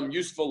minimum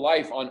useful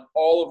life on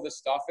all of the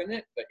stuff in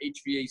it, the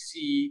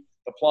HVAC,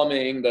 the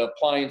plumbing, the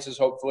appliances,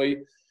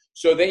 hopefully.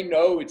 So they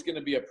know it's going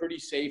to be a pretty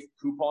safe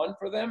coupon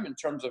for them in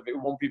terms of it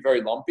won't be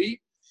very lumpy.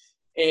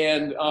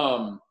 And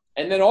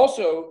then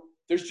also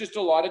there's just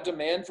a lot of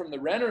demand from the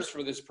renters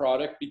for this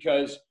product,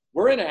 because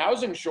we're in a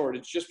housing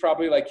shortage, just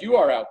probably like you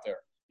are out there.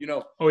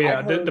 Oh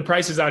yeah, the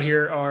prices out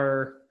here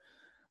are,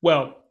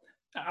 well,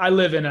 I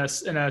live in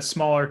a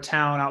smaller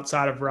town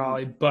outside of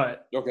Raleigh,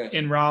 but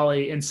in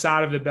Raleigh,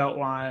 inside of the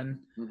Beltline,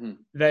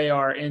 they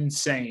are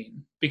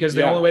insane, because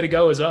the only way to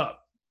go is up.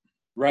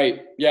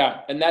 Right.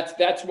 Yeah. And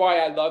that's why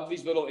I love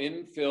these little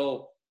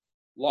infill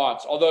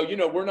lots. Although,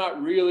 we're not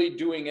really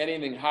doing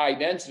anything high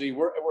density.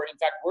 We're in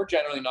fact, we're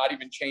generally not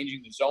even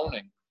changing the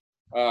zoning.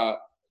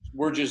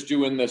 We're just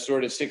doing the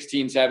sort of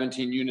 16,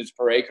 17 units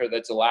per acre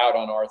that's allowed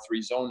on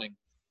R3 zoning.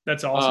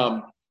 That's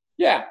awesome.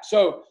 Yeah.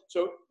 So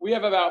we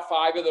have about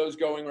 5 of those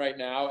going right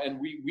now. And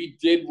we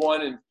did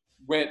one and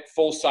went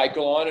full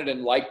cycle on it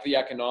and liked the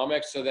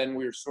economics. So then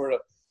we were sort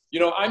of,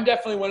 I'm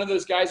definitely one of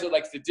those guys that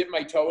likes to dip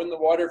my toe in the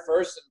water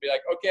first and be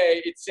like,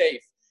 okay, it's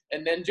safe,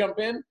 and then jump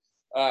in.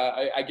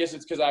 I guess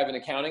it's because I have an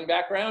accounting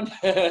background.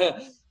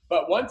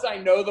 But once I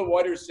know the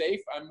water's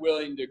safe, I'm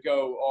willing to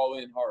go all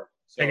in hard.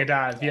 So, take a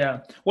dive.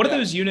 Yeah. What do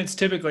those units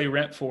typically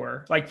rent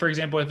for? Like, for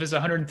example, if it's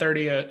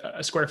 130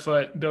 a square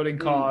foot building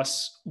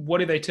costs, what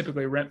do they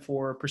typically rent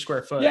for per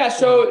square foot? Yeah.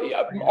 So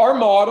our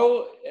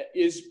model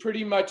is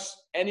pretty much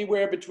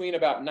anywhere between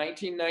about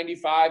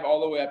 $19.95 all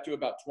the way up to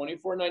about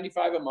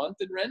 $24.95 a month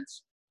in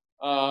rents.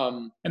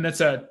 And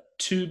that's a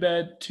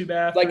 2-bed,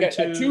 2-bath, like a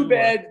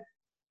 2-bed,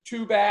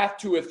 2-bath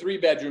to a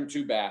 3-bedroom,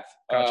 2-bath.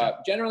 Gotcha.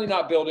 Generally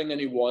not building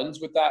any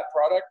ones with that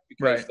product,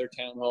 because they're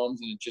townhomes,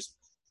 and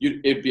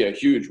it'd be a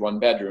huge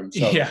 1-bedroom.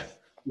 So, yeah.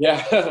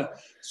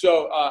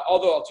 So,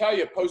 although I'll tell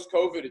you,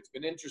 post-COVID, it's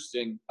been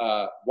interesting.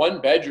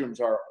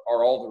 1-bedrooms are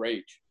all the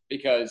rage,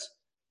 because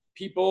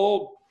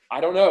people,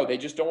 I don't know, they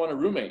just don't want a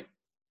roommate.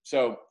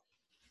 So,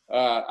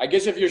 I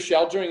guess if you're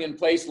sheltering in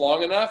place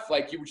long enough,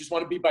 like, you just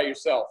want to be by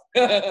yourself.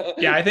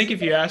 Yeah, I think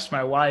if you asked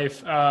my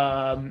wife,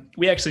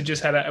 we actually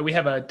just have a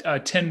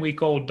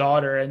 10-week-old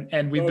daughter,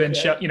 and we've been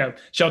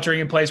sheltering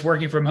in place,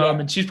 working from home,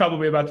 and she's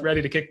probably about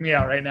ready to kick me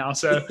out right now.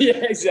 So yeah,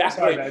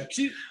 exactly.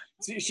 Sorry,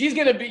 you're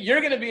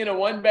gonna be in a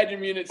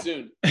 1-bedroom unit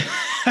soon.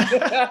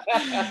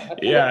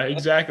 Yeah,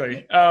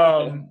 exactly.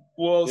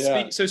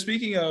 So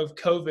speaking of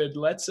COVID,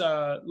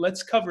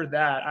 let's cover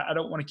that. I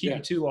don't want to keep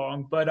you too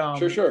long, but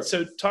sure.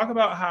 So talk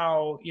about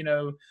how,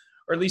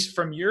 or at least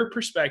from your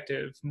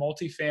perspective,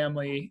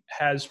 multifamily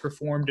has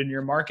performed in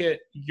your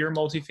market, your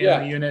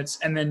multifamily units,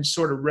 and then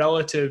sort of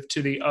relative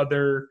to the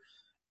other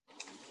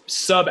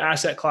sub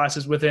asset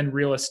classes within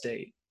real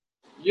estate.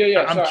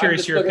 Yeah. I'm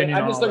curious your opinion on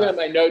that. I'm just looking at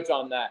my notes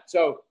on that.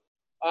 So,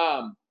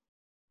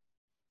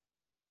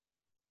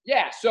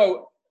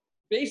 so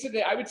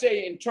basically, I would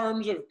say in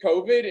terms of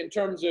COVID, in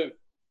terms of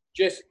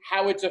just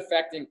how it's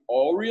affecting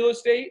all real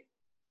estate,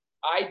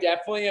 I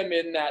definitely am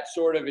in that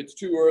sort of it's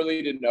too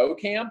early to know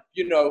camp.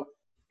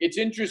 It's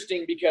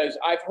interesting because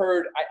I've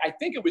heard, I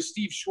think it was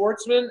Steve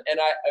Schwartzman, and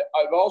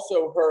I've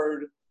also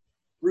heard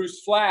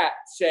Bruce Flatt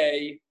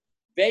say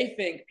they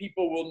think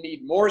people will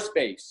need more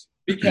space,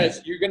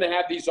 because you're going to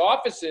have these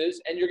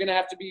offices and you're going to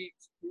have to be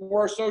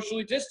more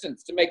socially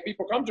distanced to make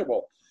people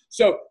comfortable.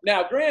 So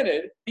now,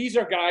 granted, these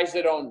are guys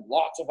that own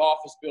lots of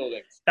office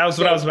buildings. That was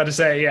what I was about to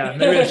say. Yeah,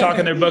 maybe they're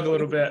talking their book a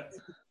little bit.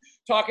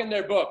 Talking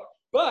their book.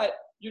 But,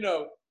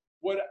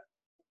 what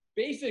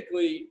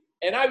basically,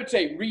 and I would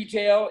say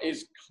retail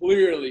is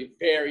clearly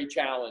very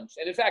challenged.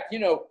 And in fact,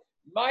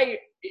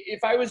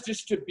 if I was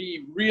just to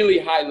be really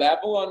high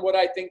level on what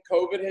I think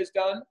COVID has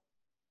done,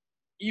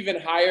 even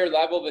higher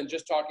level than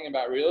just talking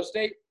about real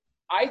estate,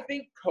 I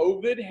think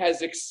COVID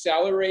has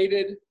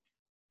accelerated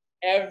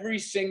every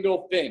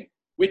single thing,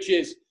 which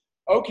is,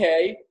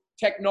 okay,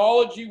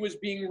 technology was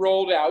being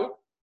rolled out.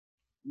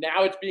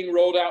 Now it's being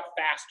rolled out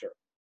faster.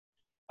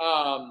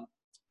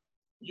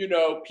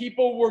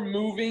 People were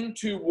moving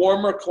to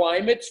warmer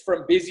climates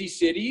from busy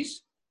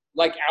cities,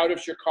 like out of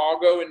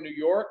Chicago and New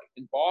York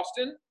and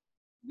Boston.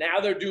 Now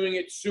they're doing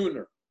it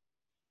sooner.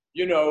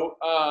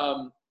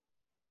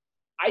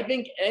 I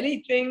think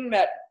anything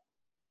that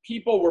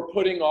people were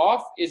putting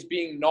off is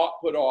being not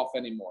put off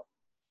anymore.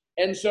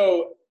 And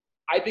so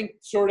I think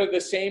sort of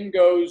the same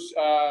goes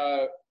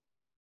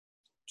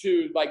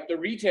to like the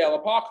retail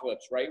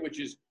apocalypse, right? Which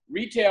is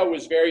retail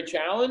was very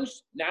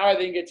challenged. Now I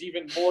think it's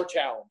even more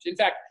challenged. In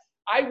fact,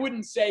 I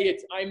wouldn't say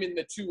I'm in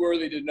the too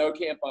early to know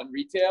camp on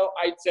retail.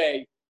 I'd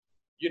say,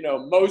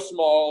 most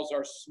malls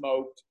are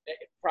smoked.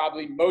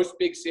 Probably most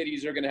big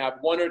cities are going to have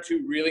one or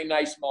two really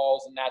nice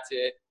malls, and that's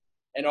it.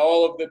 And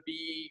all of the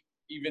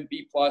even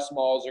B plus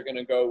malls are going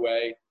to go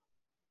away.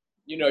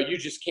 You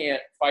just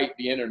can't fight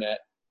the internet.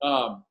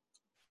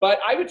 But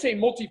I would say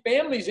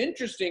multifamily is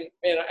interesting,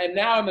 and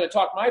now I'm going to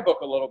talk my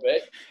book a little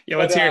bit. Yeah,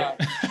 let's hear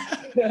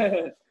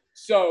it.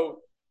 So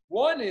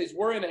one is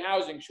we're in a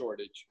housing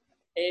shortage.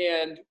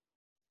 And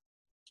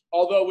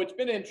although it's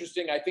been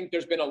interesting, I think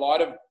there's been a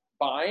lot of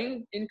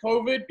buying in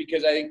COVID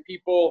because I think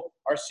people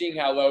are seeing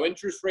how low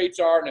interest rates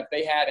are. And if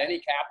they had any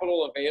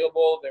capital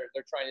available, they're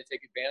trying to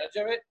take advantage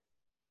of it.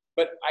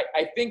 But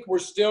I think we're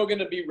still going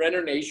to be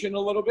renter nation a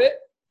little bit.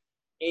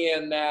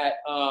 And that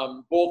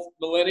both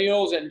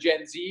millennials and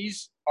Gen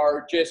Zs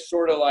are just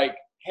sort of like,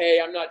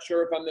 hey, I'm not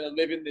sure if I'm going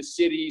to live in this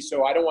city,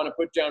 so I don't want to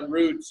put down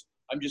roots.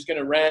 I'm just going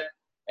to rent.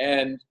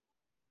 And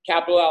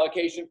Capital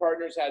Allocation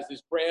Partners has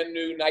this brand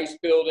new nice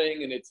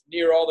building, and it's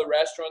near all the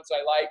restaurants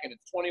I like, and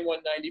it's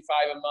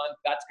 $21.95 a month.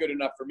 That's good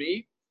enough for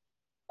me.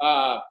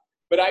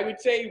 But I would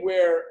say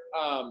where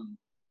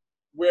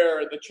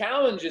the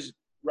challenge is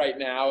right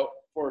now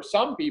for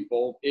some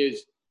people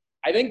is,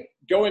 I think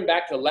going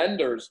back to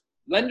lenders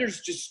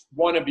just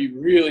want to be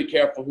really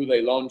careful who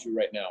they loan to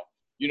right now.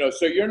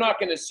 So you're not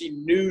going to see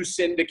new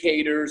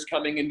syndicators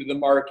coming into the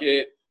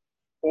market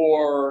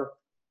or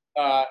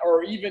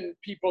even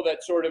people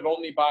that sort of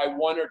only buy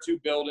one or two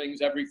buildings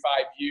every 5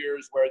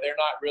 years where they're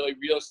not really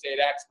real estate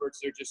experts.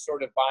 They're just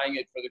sort of buying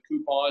it for the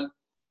coupon.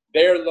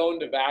 Their loan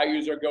to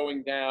values are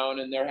going down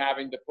and they're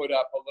having to put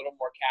up a little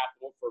more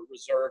capital for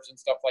reserves and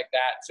stuff like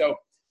that. So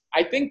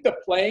I think the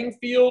playing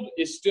field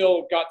is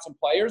still got some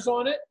players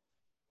on it,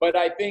 but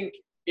I think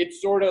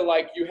it's sort of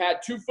like you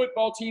had two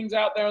football teams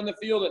out there on the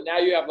field and now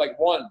you have like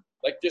one,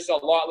 like just a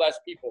lot less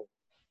people.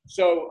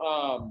 So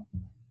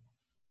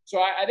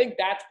I think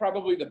that's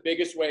probably the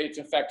biggest way it's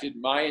affected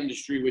my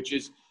industry, which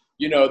is,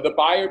 the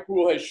buyer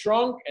pool has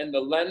shrunk and the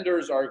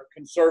lenders are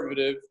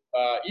conservative.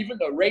 Even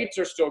though rates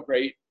are still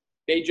great,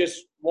 they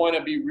just want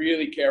to be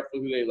really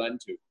careful who they lend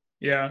to.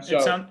 Yeah.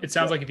 So, it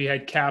sounds like if you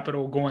had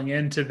capital going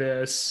into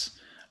this,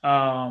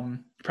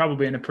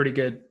 probably in a pretty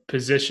good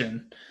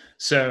position.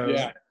 So,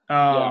 yeah.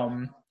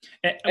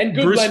 And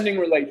good lending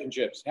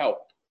relationships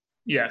help.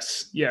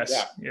 Yes. Yeah.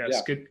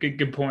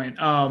 Good point.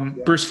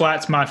 Bruce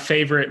Flatt's my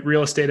favorite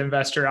real estate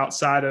investor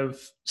outside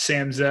of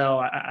Sam Zell.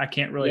 I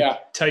can't really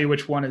tell you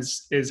which one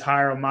is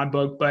higher on my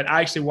book, but I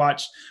actually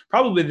watched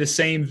probably the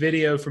same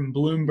video from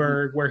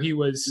Bloomberg where he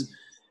was,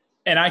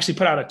 and I actually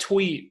put out a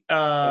tweet,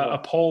 a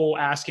poll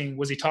asking,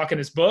 was he talking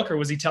his book or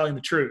was he telling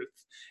the truth?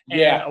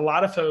 And a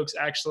lot of folks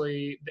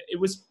actually, it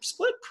was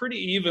split pretty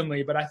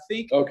evenly, but I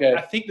think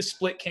the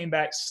split came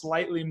back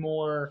slightly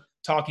more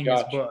talking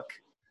his book.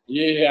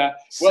 Yeah.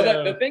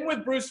 Well, the thing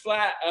with Bruce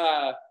Flatt,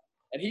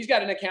 and he's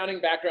got an accounting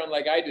background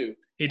like I do.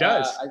 He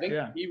does. I think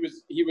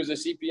he was a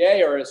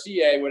CPA or a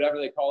CA, whatever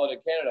they call it in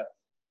Canada.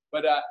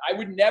 But I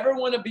would never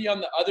want to be on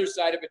the other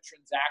side of a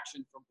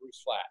transaction from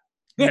Bruce Flatt.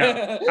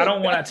 No, I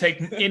don't want to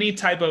take any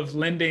type of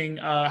lending,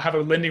 have a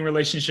lending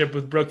relationship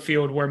with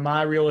Brookfield where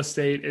my real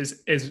estate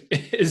is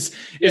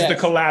the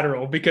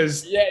collateral,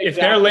 because if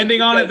they're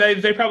lending on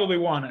it, they probably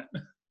want it.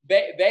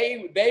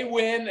 They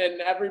win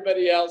and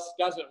everybody else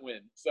doesn't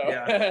win. So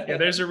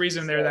there's a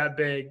reason they're that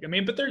big. I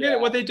mean, but they're good at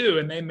what they do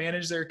and they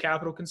manage their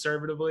capital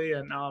conservatively.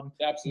 And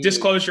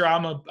disclosure,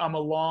 I'm a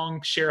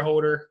long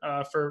shareholder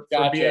for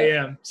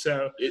BAM.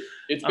 So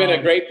it's been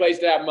a great place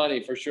to have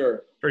money for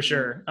sure. For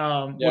sure.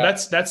 Well,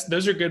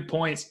 those are good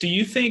points. Do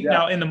you think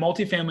now in the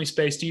multifamily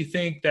space, do you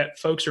think that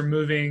folks are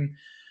moving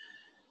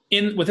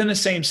within the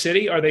same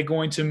city? Are they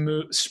going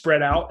to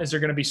spread out? Is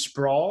there going to be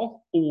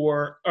sprawl,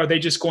 or are they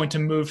just going to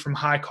move from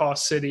high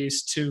cost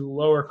cities to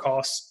lower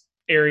cost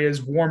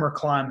areas, warmer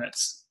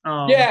climates?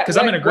 Because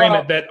I'm in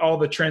agreement that all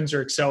the trends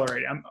are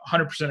accelerating. I'm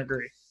 100%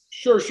 agree.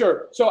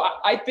 Sure. So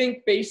I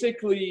think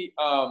basically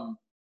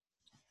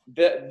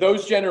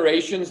those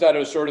generations that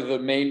are sort of the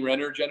main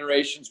renter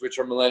generations, which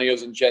are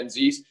millennials and Gen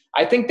Zs,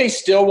 I think they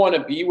still want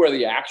to be where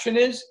the action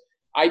is.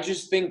 I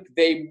just think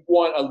they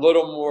want a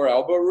little more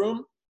elbow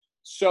room.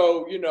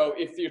 So,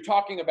 if you're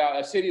talking about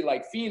a city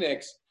like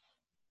Phoenix,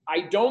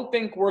 I don't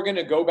think we're going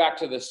to go back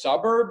to the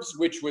suburbs,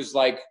 which was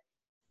like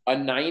a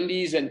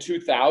 90s and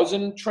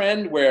 2000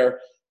 trend where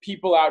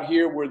people out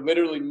here were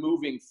literally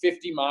moving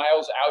 50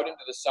 miles out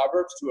into the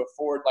suburbs to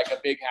afford like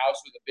a big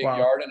house with a big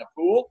yard and a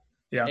pool.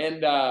 Yeah.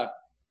 And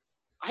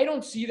I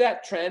don't see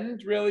that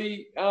trend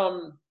really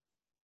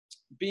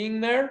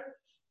being there.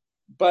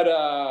 But,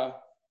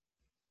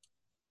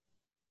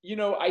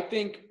 I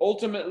think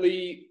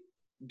ultimately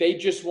they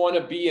just want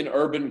to be in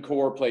urban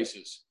core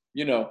places,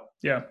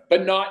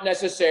 but not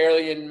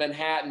necessarily in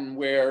Manhattan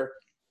where,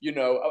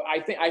 I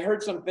think I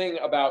heard something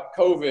about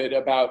COVID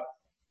about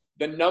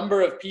the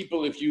number of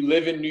people, if you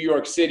live in New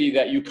York City,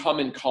 that you come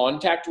in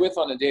contact with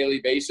on a daily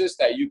basis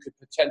that you could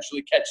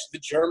potentially catch the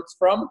germs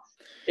from,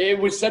 it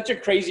was such a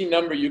crazy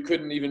number, you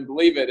couldn't even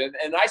believe it.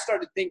 And I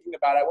started thinking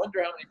about, I wonder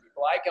how many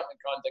people I come in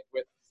contact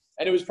with.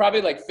 And it was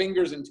probably like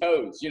fingers and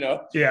toes,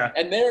 Yeah.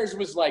 And theirs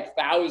was like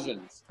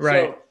thousands.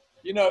 Right. So,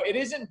 it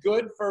isn't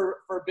good for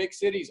big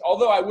cities.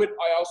 Although I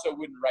also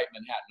wouldn't write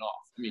Manhattan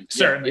off. I mean,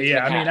 certainly.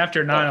 Yeah. Manhattan. I mean,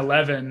 after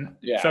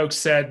 9/11, folks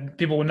said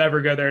people would never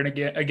go there. And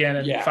again,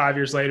 and 5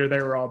 years later,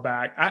 they were all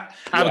back. I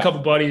have a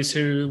couple buddies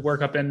who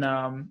work up in,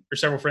 or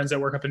several friends that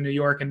work up in New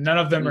York, and none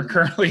of them are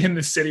currently in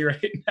the city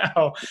right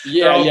now.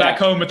 They're all back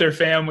home with their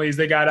families.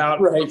 They got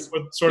out with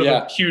sort of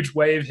a huge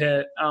wave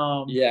hit.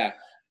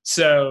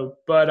 So,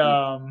 but,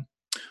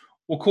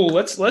 well, cool.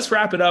 Let's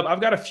wrap it up.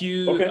 I've got a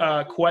few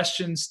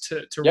questions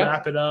to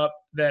wrap it up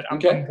that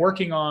I'm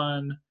working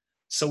on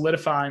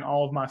solidifying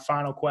all of my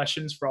final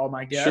questions for all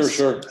my guests.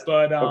 Sure.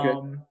 But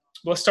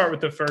let's start with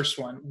the first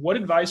one. What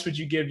advice would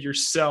you give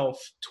yourself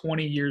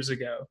 20 years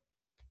ago?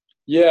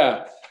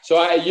 Yeah.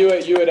 So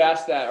you had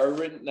asked that or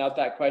written out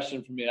that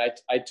question for me.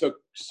 I took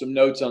some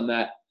notes on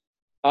that.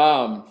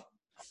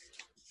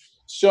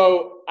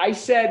 So I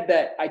said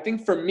that I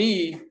think for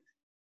me,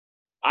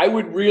 I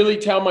would really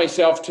tell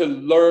myself to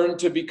learn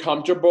to be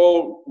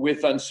comfortable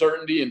with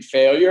uncertainty and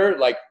failure,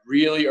 like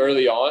really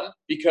early on,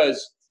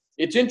 because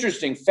it's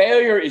interesting.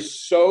 Failure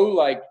is so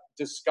like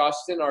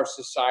discussed in our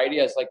society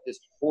as like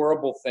this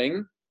horrible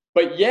thing,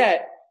 but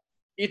yet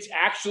it's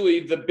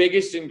actually the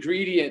biggest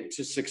ingredient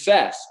to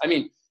success. I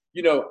mean,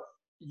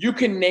 you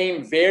can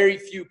name very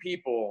few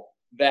people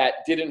that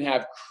didn't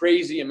have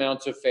crazy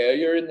amounts of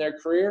failure in their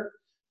career.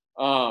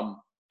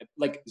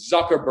 Like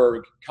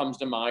Zuckerberg comes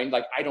to mind.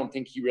 Like, I don't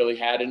think he really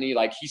had any.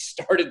 Like, he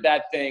started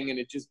that thing and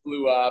it just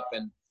blew up.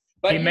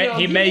 But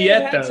he may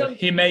yet, though.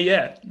 He may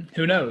yet.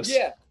 Who knows?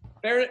 Yeah,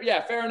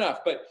 fair enough.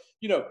 But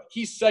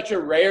he's such a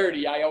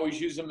rarity. I always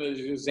use him as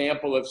an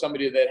example of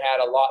somebody that had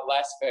a lot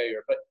less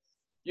failure. But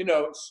you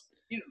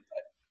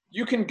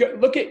can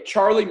look at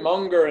Charlie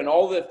Munger and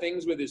all the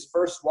things with his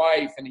first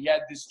wife, and he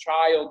had this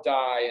child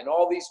die, and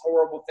all these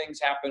horrible things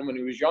happened when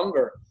he was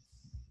younger.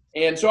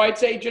 And so I'd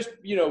say just,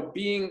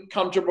 being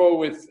comfortable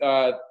with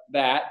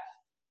that,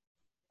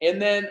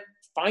 and then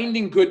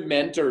finding good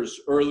mentors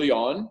early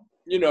on.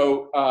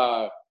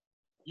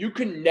 You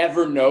can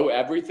never know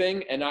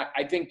everything. And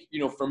I think,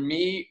 for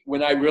me,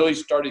 when I really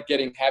started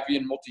getting heavy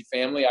in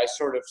multifamily, I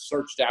sort of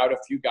searched out a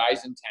few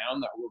guys in town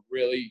that were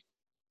really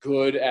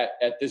good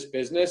at this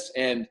business.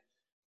 And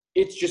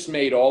it's just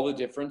made all the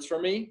difference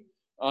for me,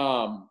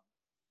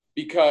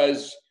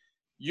 because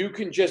you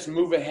can just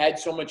move ahead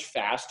so much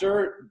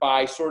faster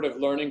by sort of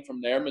learning from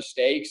their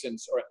mistakes and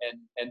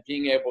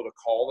being able to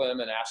call them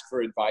and ask for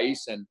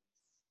advice. And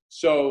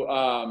so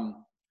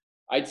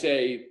I'd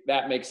say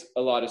that makes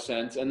a lot of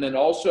sense. And then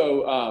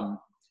also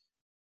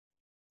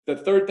the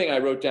third thing I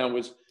wrote down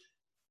was,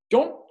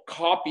 don't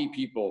copy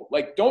people.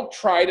 Like, don't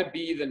try to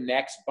be the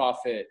next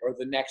Buffett or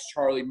the next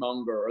Charlie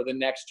Munger or the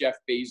next Jeff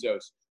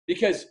Bezos,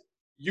 because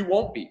you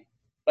won't be.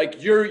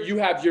 Like, you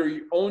have your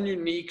own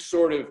unique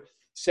sort of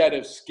set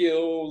of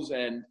skills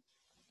and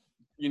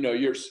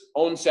your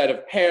own set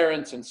of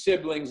parents and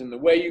siblings and the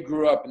way you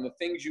grew up and the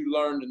things you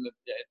learned and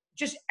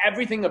just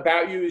everything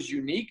about you is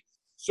unique.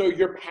 So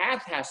your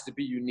path has to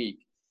be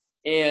unique.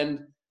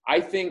 And I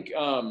think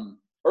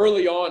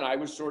early on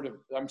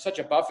I'm such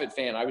a Buffett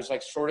fan. I was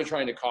like sort of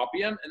trying to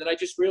copy him. And then I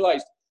just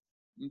realized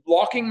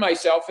locking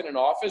myself in an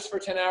office for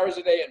 10 hours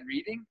a day and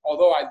reading,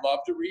 although I love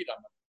to read,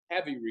 I'm a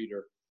heavy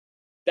reader,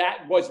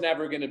 that was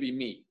never going to be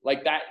me.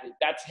 Like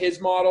that's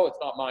his model. It's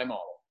not my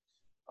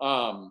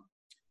model.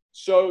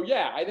 So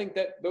yeah, I think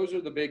that those are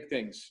the big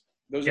things.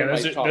 Those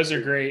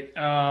are great.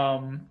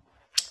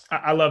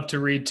 I love to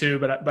read too,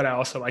 but I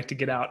also like to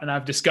get out, and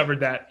I've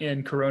discovered that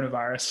in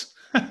coronavirus,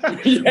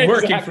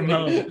 working from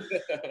home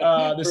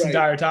this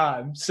entire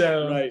time.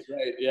 So right,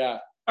 yeah.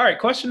 All right,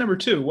 question number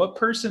 2: what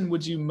person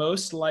would you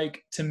most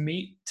like to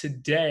meet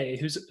today,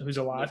 who's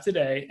alive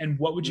today, and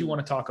what would you want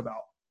to talk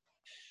about?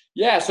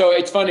 Yeah, so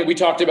it's funny. We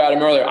talked about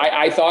him earlier.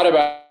 I thought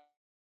about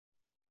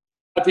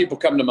a lot of people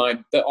come to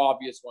mind, the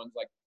obvious ones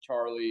like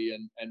Charlie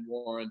and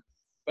Warren,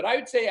 but I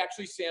would say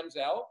actually Sam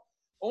Zell,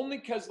 only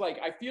because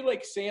I feel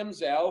like Sam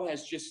Zell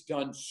has just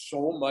done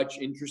so much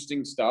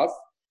interesting stuff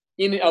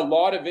in a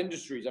lot of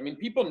industries. I mean,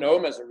 people know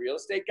him as a real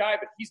estate guy,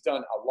 but he's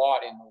done a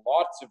lot in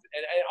lots of,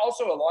 and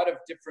also a lot of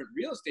different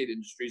real estate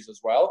industries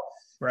as well.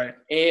 Right.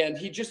 And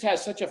he just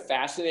has such a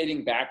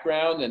fascinating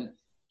background, and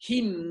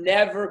he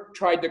never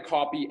tried to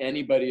copy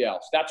anybody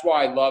else. That's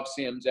why I love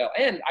Sam Zell.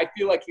 And I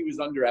feel like he was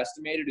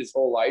underestimated his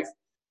whole life.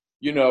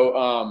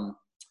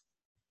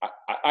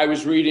 I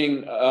was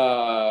reading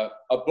a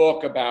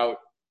book about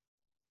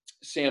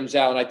Sam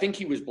Zell, and I think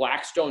he was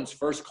Blackstone's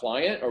first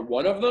client or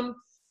one of them.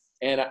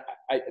 And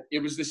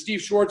it was the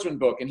Steve Schwartzman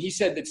book. And he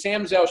said that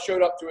Sam Zell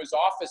showed up to his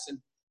office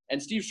and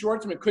Steve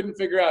Schwartzman couldn't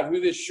figure out who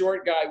this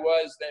short guy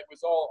was that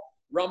was all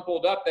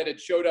rumpled up that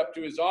had showed up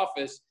to his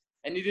office.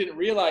 And he didn't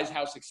realize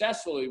how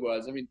successful he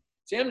was. I mean,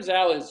 Sam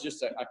Zell is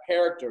just a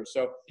character.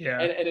 So,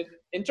 Yeah. and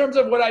in terms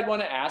of what I'd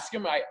want to ask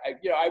him, I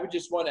would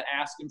just want to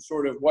ask him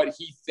sort of what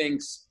he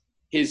thinks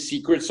his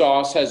secret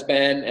sauce has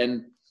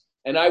been.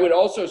 And I would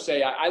also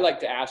say, I like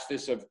to ask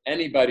this of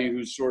anybody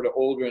who's sort of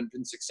older and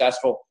been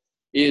successful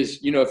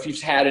is, if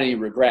he's had any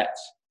regrets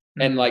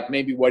and like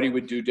maybe what he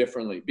would do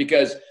differently,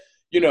 because,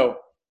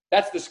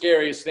 that's the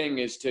scariest thing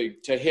is to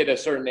hit a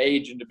certain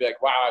age and to be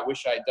like, wow, I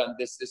wish I had done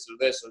this, or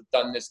this, or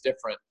done this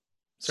different.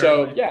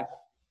 Certainly. So yeah.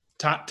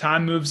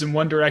 Time moves in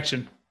one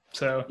direction.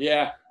 So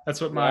yeah, that's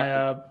what my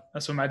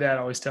dad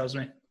always tells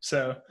me.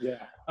 So yeah.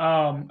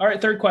 All right.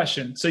 Third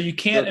question. So you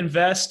can't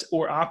invest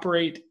or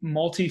operate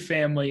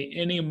multifamily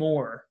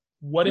anymore.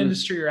 What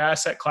industry or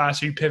asset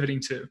class are you pivoting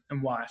to,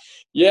 and why?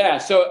 Yeah.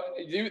 So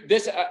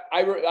this,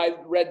 I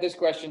read this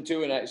question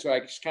too, and so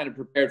I just kind of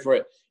prepared for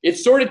it.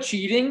 It's sort of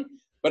cheating,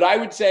 but I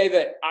would say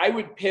that I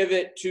would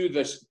pivot to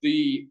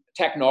the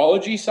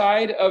technology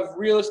side of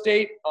real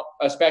estate,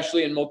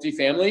 especially in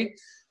multifamily.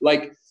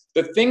 Like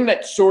the thing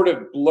that sort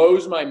of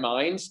blows my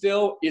mind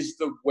still is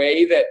the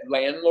way that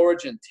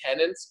landlords and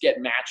tenants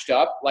get matched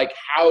up. Like,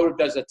 how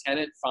does a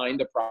tenant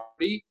find a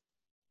property?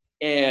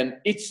 And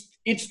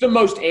it's the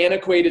most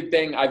antiquated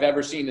thing I've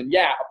ever seen. And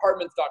yeah,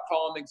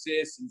 apartments.com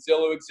exists and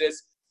Zillow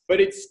exists,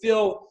 but it's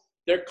still,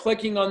 they're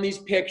clicking on these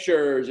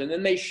pictures and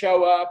then they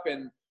show up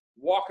and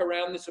walk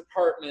around this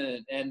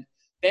apartment, and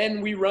then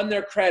we run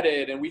their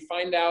credit and we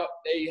find out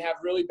they have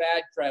really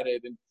bad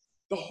credit, and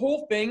the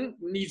whole thing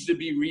needs to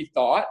be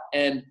rethought.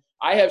 And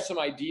I have some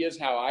ideas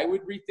how I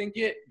would rethink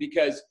it,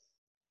 because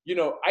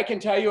I can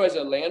tell you as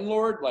a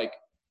landlord, like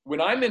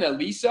when I'm in a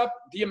lease up,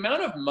 the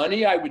amount of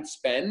money I would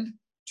spend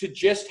to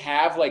just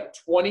have like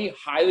 20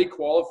 highly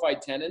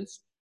qualified tenants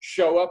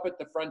show up at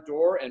the front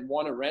door and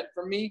want to rent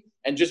from me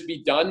and just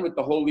be done with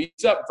the whole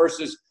lease up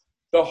versus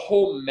the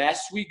whole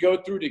mess we go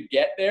through to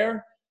get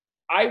there,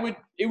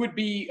 it would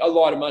be a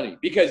lot of money,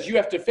 because you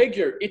have to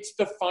figure it's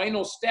the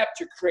final step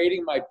to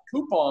creating my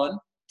coupon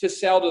to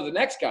sell to the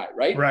next guy,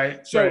 right?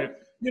 Right. So, right.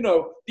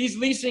 These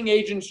leasing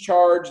agents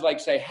charge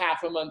like say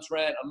half a month's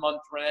rent, a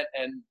month rent,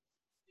 and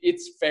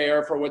it's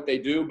fair for what they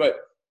do. But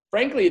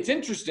frankly, it's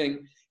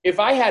interesting. If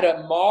I had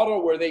a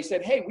model where they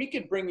said, hey, we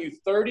could bring you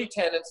 30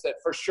 tenants that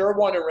for sure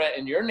want to rent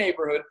in your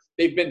neighborhood,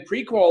 they've been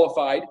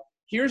pre-qualified,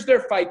 here's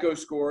their FICO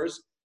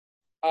scores,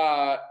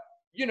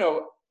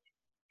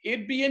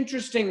 it'd be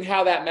interesting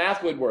how that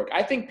math would work.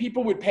 I think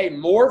people would pay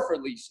more for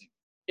leasing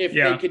if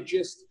they could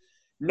just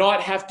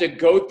not have to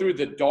go through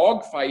the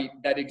dogfight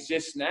that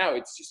exists now.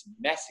 It's just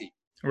messy.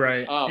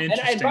 Right.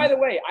 And by the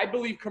way, I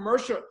believe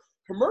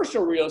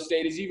commercial real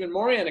estate is even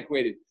more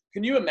antiquated.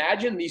 Can you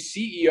imagine these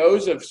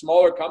CEOs of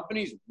smaller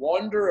companies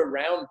wander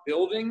around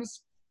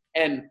buildings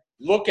and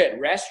look at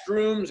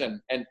restrooms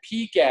and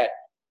peek at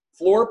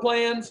floor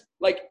plans?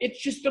 Like,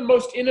 it's just the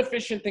most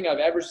inefficient thing I've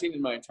ever seen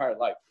in my entire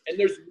life. And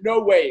there's no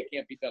way it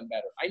can't be done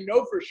better. I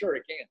know for sure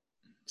it can.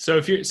 So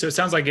it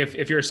sounds like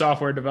if you're a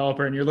software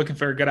developer and you're looking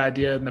for a good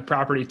idea in the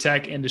property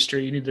tech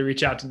industry, you need to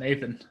reach out to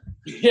Nathan.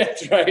 Yeah,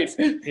 that's right.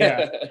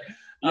 Yeah.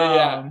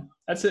 yeah.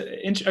 That's an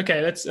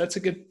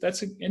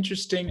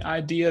interesting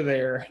idea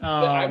there.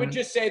 I would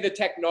just say the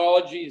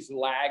technology is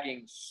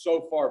lagging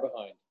so far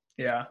behind.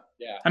 Yeah.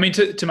 Yeah. I mean,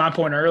 to my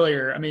point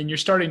earlier, I mean, you're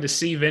starting to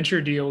see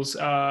venture deals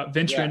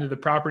venture into the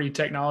property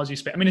technology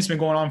space. I mean, it's been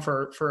going on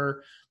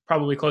for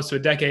probably close to a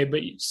decade,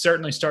 but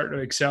certainly starting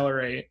to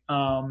accelerate,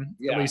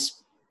 at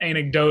least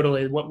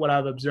anecdotally, what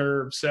I've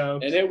observed. So,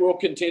 and it will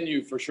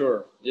continue for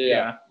sure.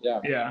 Yeah.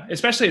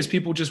 Especially as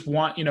people just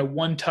want,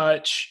 one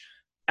touch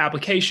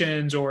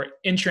applications or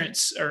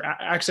entrance or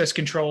access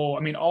control. I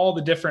mean, all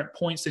the different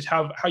points that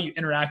how you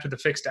interact with a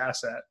fixed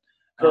asset.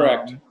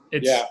 Correct.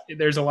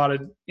 There's a lot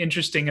of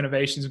interesting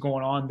innovations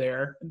going on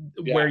there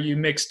where you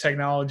mix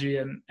technology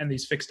and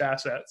these fixed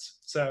assets.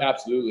 So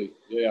absolutely.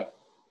 Yeah.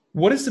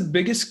 What is the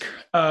biggest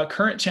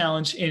current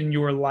challenge in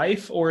your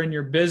life or in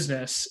your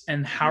business,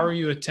 and how are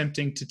you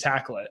attempting to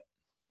tackle it?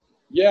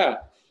 Yeah.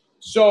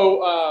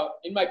 So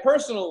in my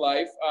personal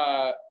life,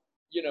 I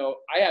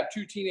have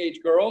 2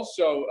 teenage girls,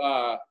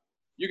 so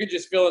you can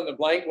just fill in the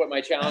blank what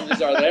my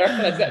challenges are there.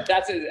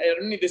 That's it. I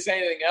don't need to say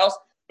anything else.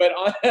 But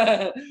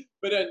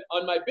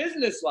on my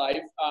business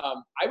life,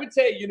 I would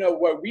say,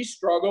 where we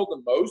struggle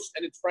the most,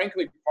 and it's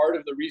frankly part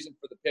of the reason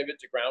for the pivot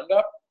to ground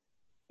up,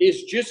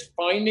 is just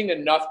finding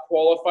enough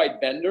qualified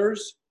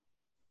vendors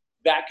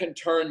that can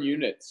turn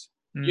units.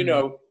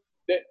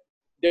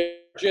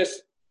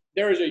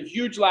 There is a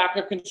huge lack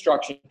of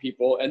construction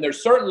people, and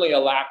there's certainly a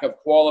lack of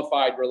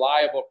qualified,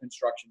 reliable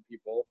construction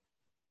people.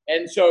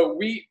 And so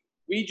we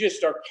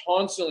just are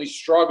constantly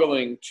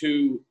struggling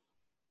to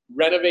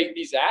renovate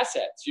these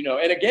assets,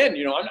 and again,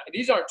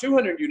 these aren't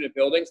 200 unit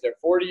buildings. They're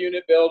 40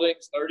 unit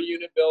buildings, 30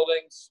 unit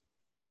buildings,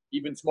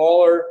 even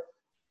smaller.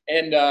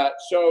 And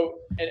so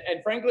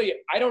frankly,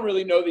 I don't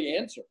really know the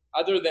answer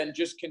other than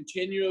just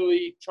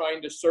continually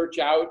trying to search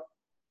out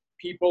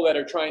people that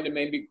are trying to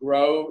maybe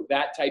grow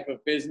that type of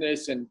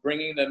business and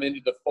bringing them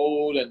into the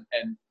fold and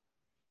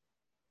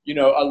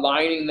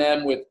aligning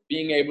them with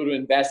being able to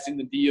invest in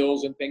the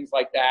deals and things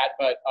like that.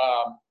 But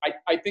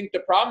I think the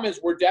problem is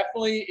we're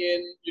definitely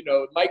in,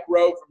 Mike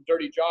Rowe from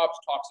Dirty Jobs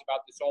talks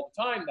about this all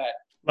the time, that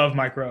Love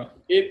Mike Rowe.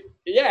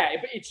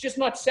 It's just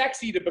not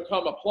sexy to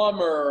become a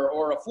plumber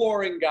or a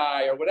flooring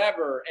guy or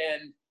whatever.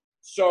 And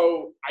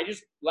so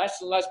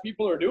less and less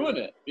people are doing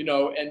it,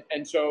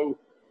 and so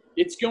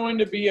it's going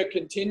to be a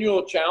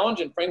continual challenge.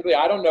 And frankly,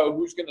 I don't know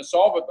who's going to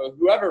solve it, but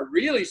whoever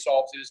really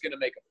solves it is going to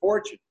make a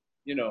fortune,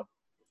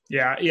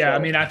 Yeah. So, I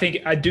mean,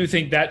 I do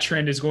think that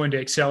trend is going to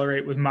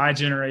accelerate with my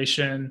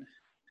generation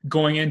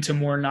going into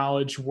more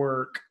knowledge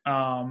work.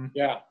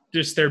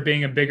 Just there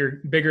being a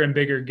bigger and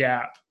bigger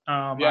gap.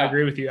 I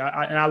agree with you.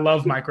 And I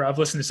love Mike Rowe. I've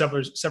listened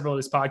to several of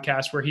his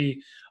podcasts where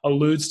he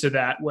alludes to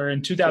that, where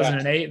in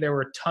 2008, there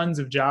were tons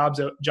of job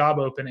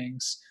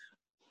openings,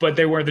 but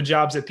they weren't the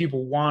jobs that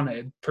people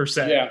wanted per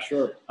se. Yeah,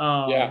 sure.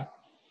 So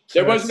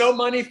there was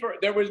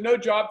no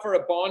job for a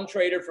bond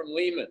trader from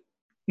Lehman.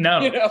 No,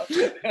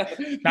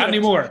 not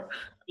anymore.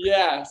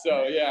 Yeah.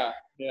 So, yeah.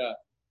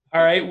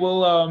 All right.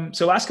 Well,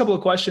 so last couple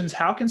of questions.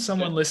 How can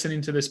someone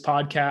listening to this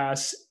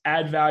podcast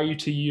add value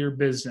to your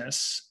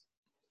business?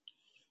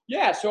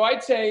 Yeah. So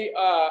I'd say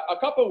a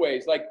couple of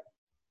ways. Like,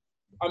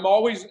 I'm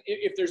always,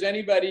 if there's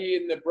anybody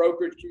in the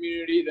brokerage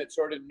community that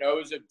sort of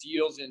knows of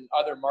deals in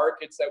other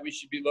markets that we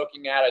should be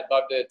looking at, I'd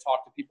love to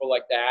talk to people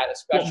like that,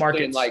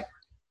 especially in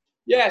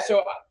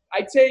so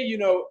I'd say,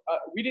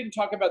 we didn't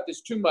talk about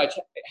this too much,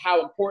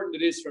 how important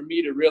it is for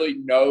me to really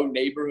know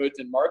neighborhoods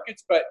and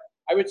markets, but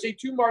I would say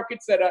two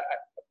markets that I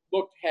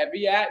looked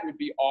heavy at would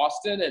be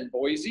Austin and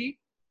Boise.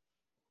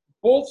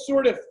 Both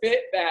sort of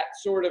fit that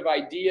sort of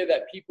idea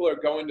that people are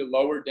going to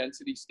lower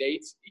density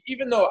states.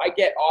 Even though I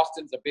get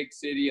Austin's a big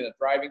city and a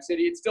thriving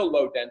city, it's still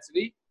low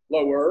density,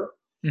 lower.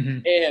 Mm-hmm.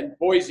 And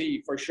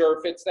Boise for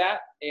sure fits that.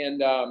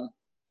 And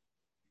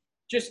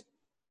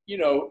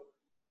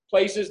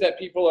places that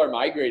people are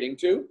migrating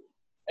to.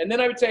 And then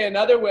I would say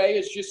another way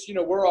is just,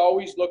 we're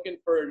always looking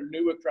for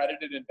new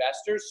accredited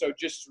investors. So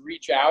just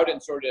reach out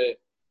and sort of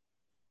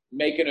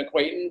make an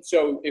acquaintance.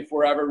 So if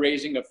we're ever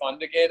raising a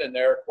fund again and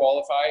they're a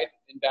qualified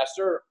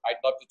investor, I'd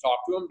love to talk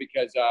to them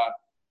because,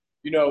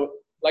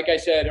 like I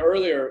said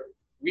earlier,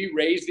 we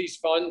raise these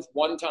funds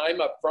one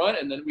time up front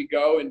and then we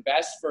go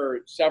invest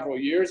for several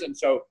years. And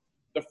so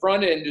the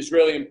front end is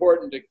really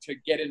important to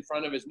get in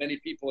front of as many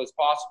people as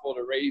possible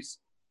to raise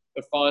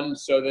the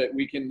funds so that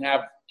we can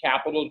have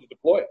capital to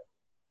deploy.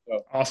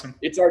 So awesome.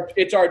 It's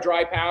our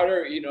dry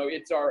powder,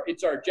 it's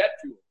our jet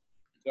fuel.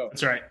 So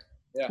that's right.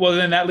 Yeah. Well,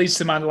 then that leads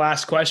to my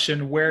last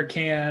question. Where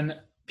can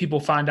people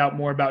find out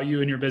more about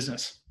you and your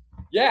business?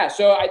 Yeah.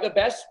 So the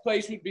best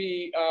place would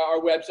be our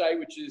website,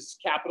 which is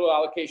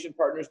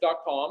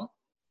capitalallocationpartners.com.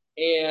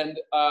 And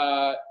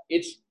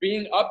it's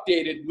being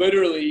updated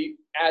literally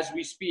as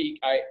we speak.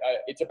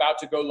 It's about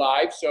to go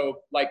live.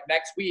 So like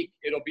next week,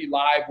 it'll be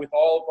live with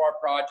all of our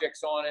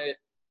projects on it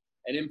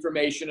and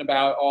information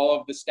about all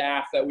of the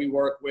staff that we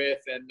work with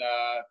and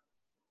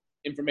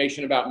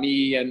information about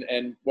me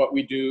and what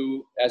we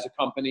do as a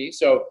company.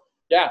 So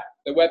yeah,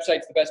 the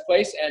website's the best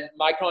place and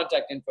my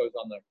contact info is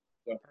on there.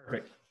 So.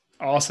 Perfect.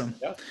 Awesome.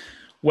 Yeah.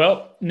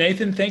 Well,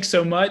 Nathan, thanks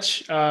so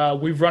much.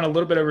 We've run a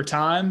little bit over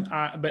time,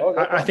 but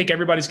I think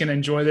everybody's going to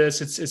enjoy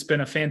this. It's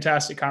been a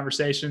fantastic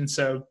conversation.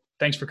 So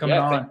thanks for coming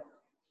on.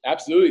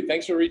 Absolutely.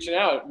 Thanks for reaching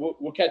out.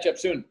 We'll catch up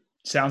soon.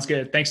 Sounds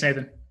good. Thanks,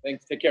 Nathan.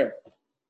 Thanks. Take care.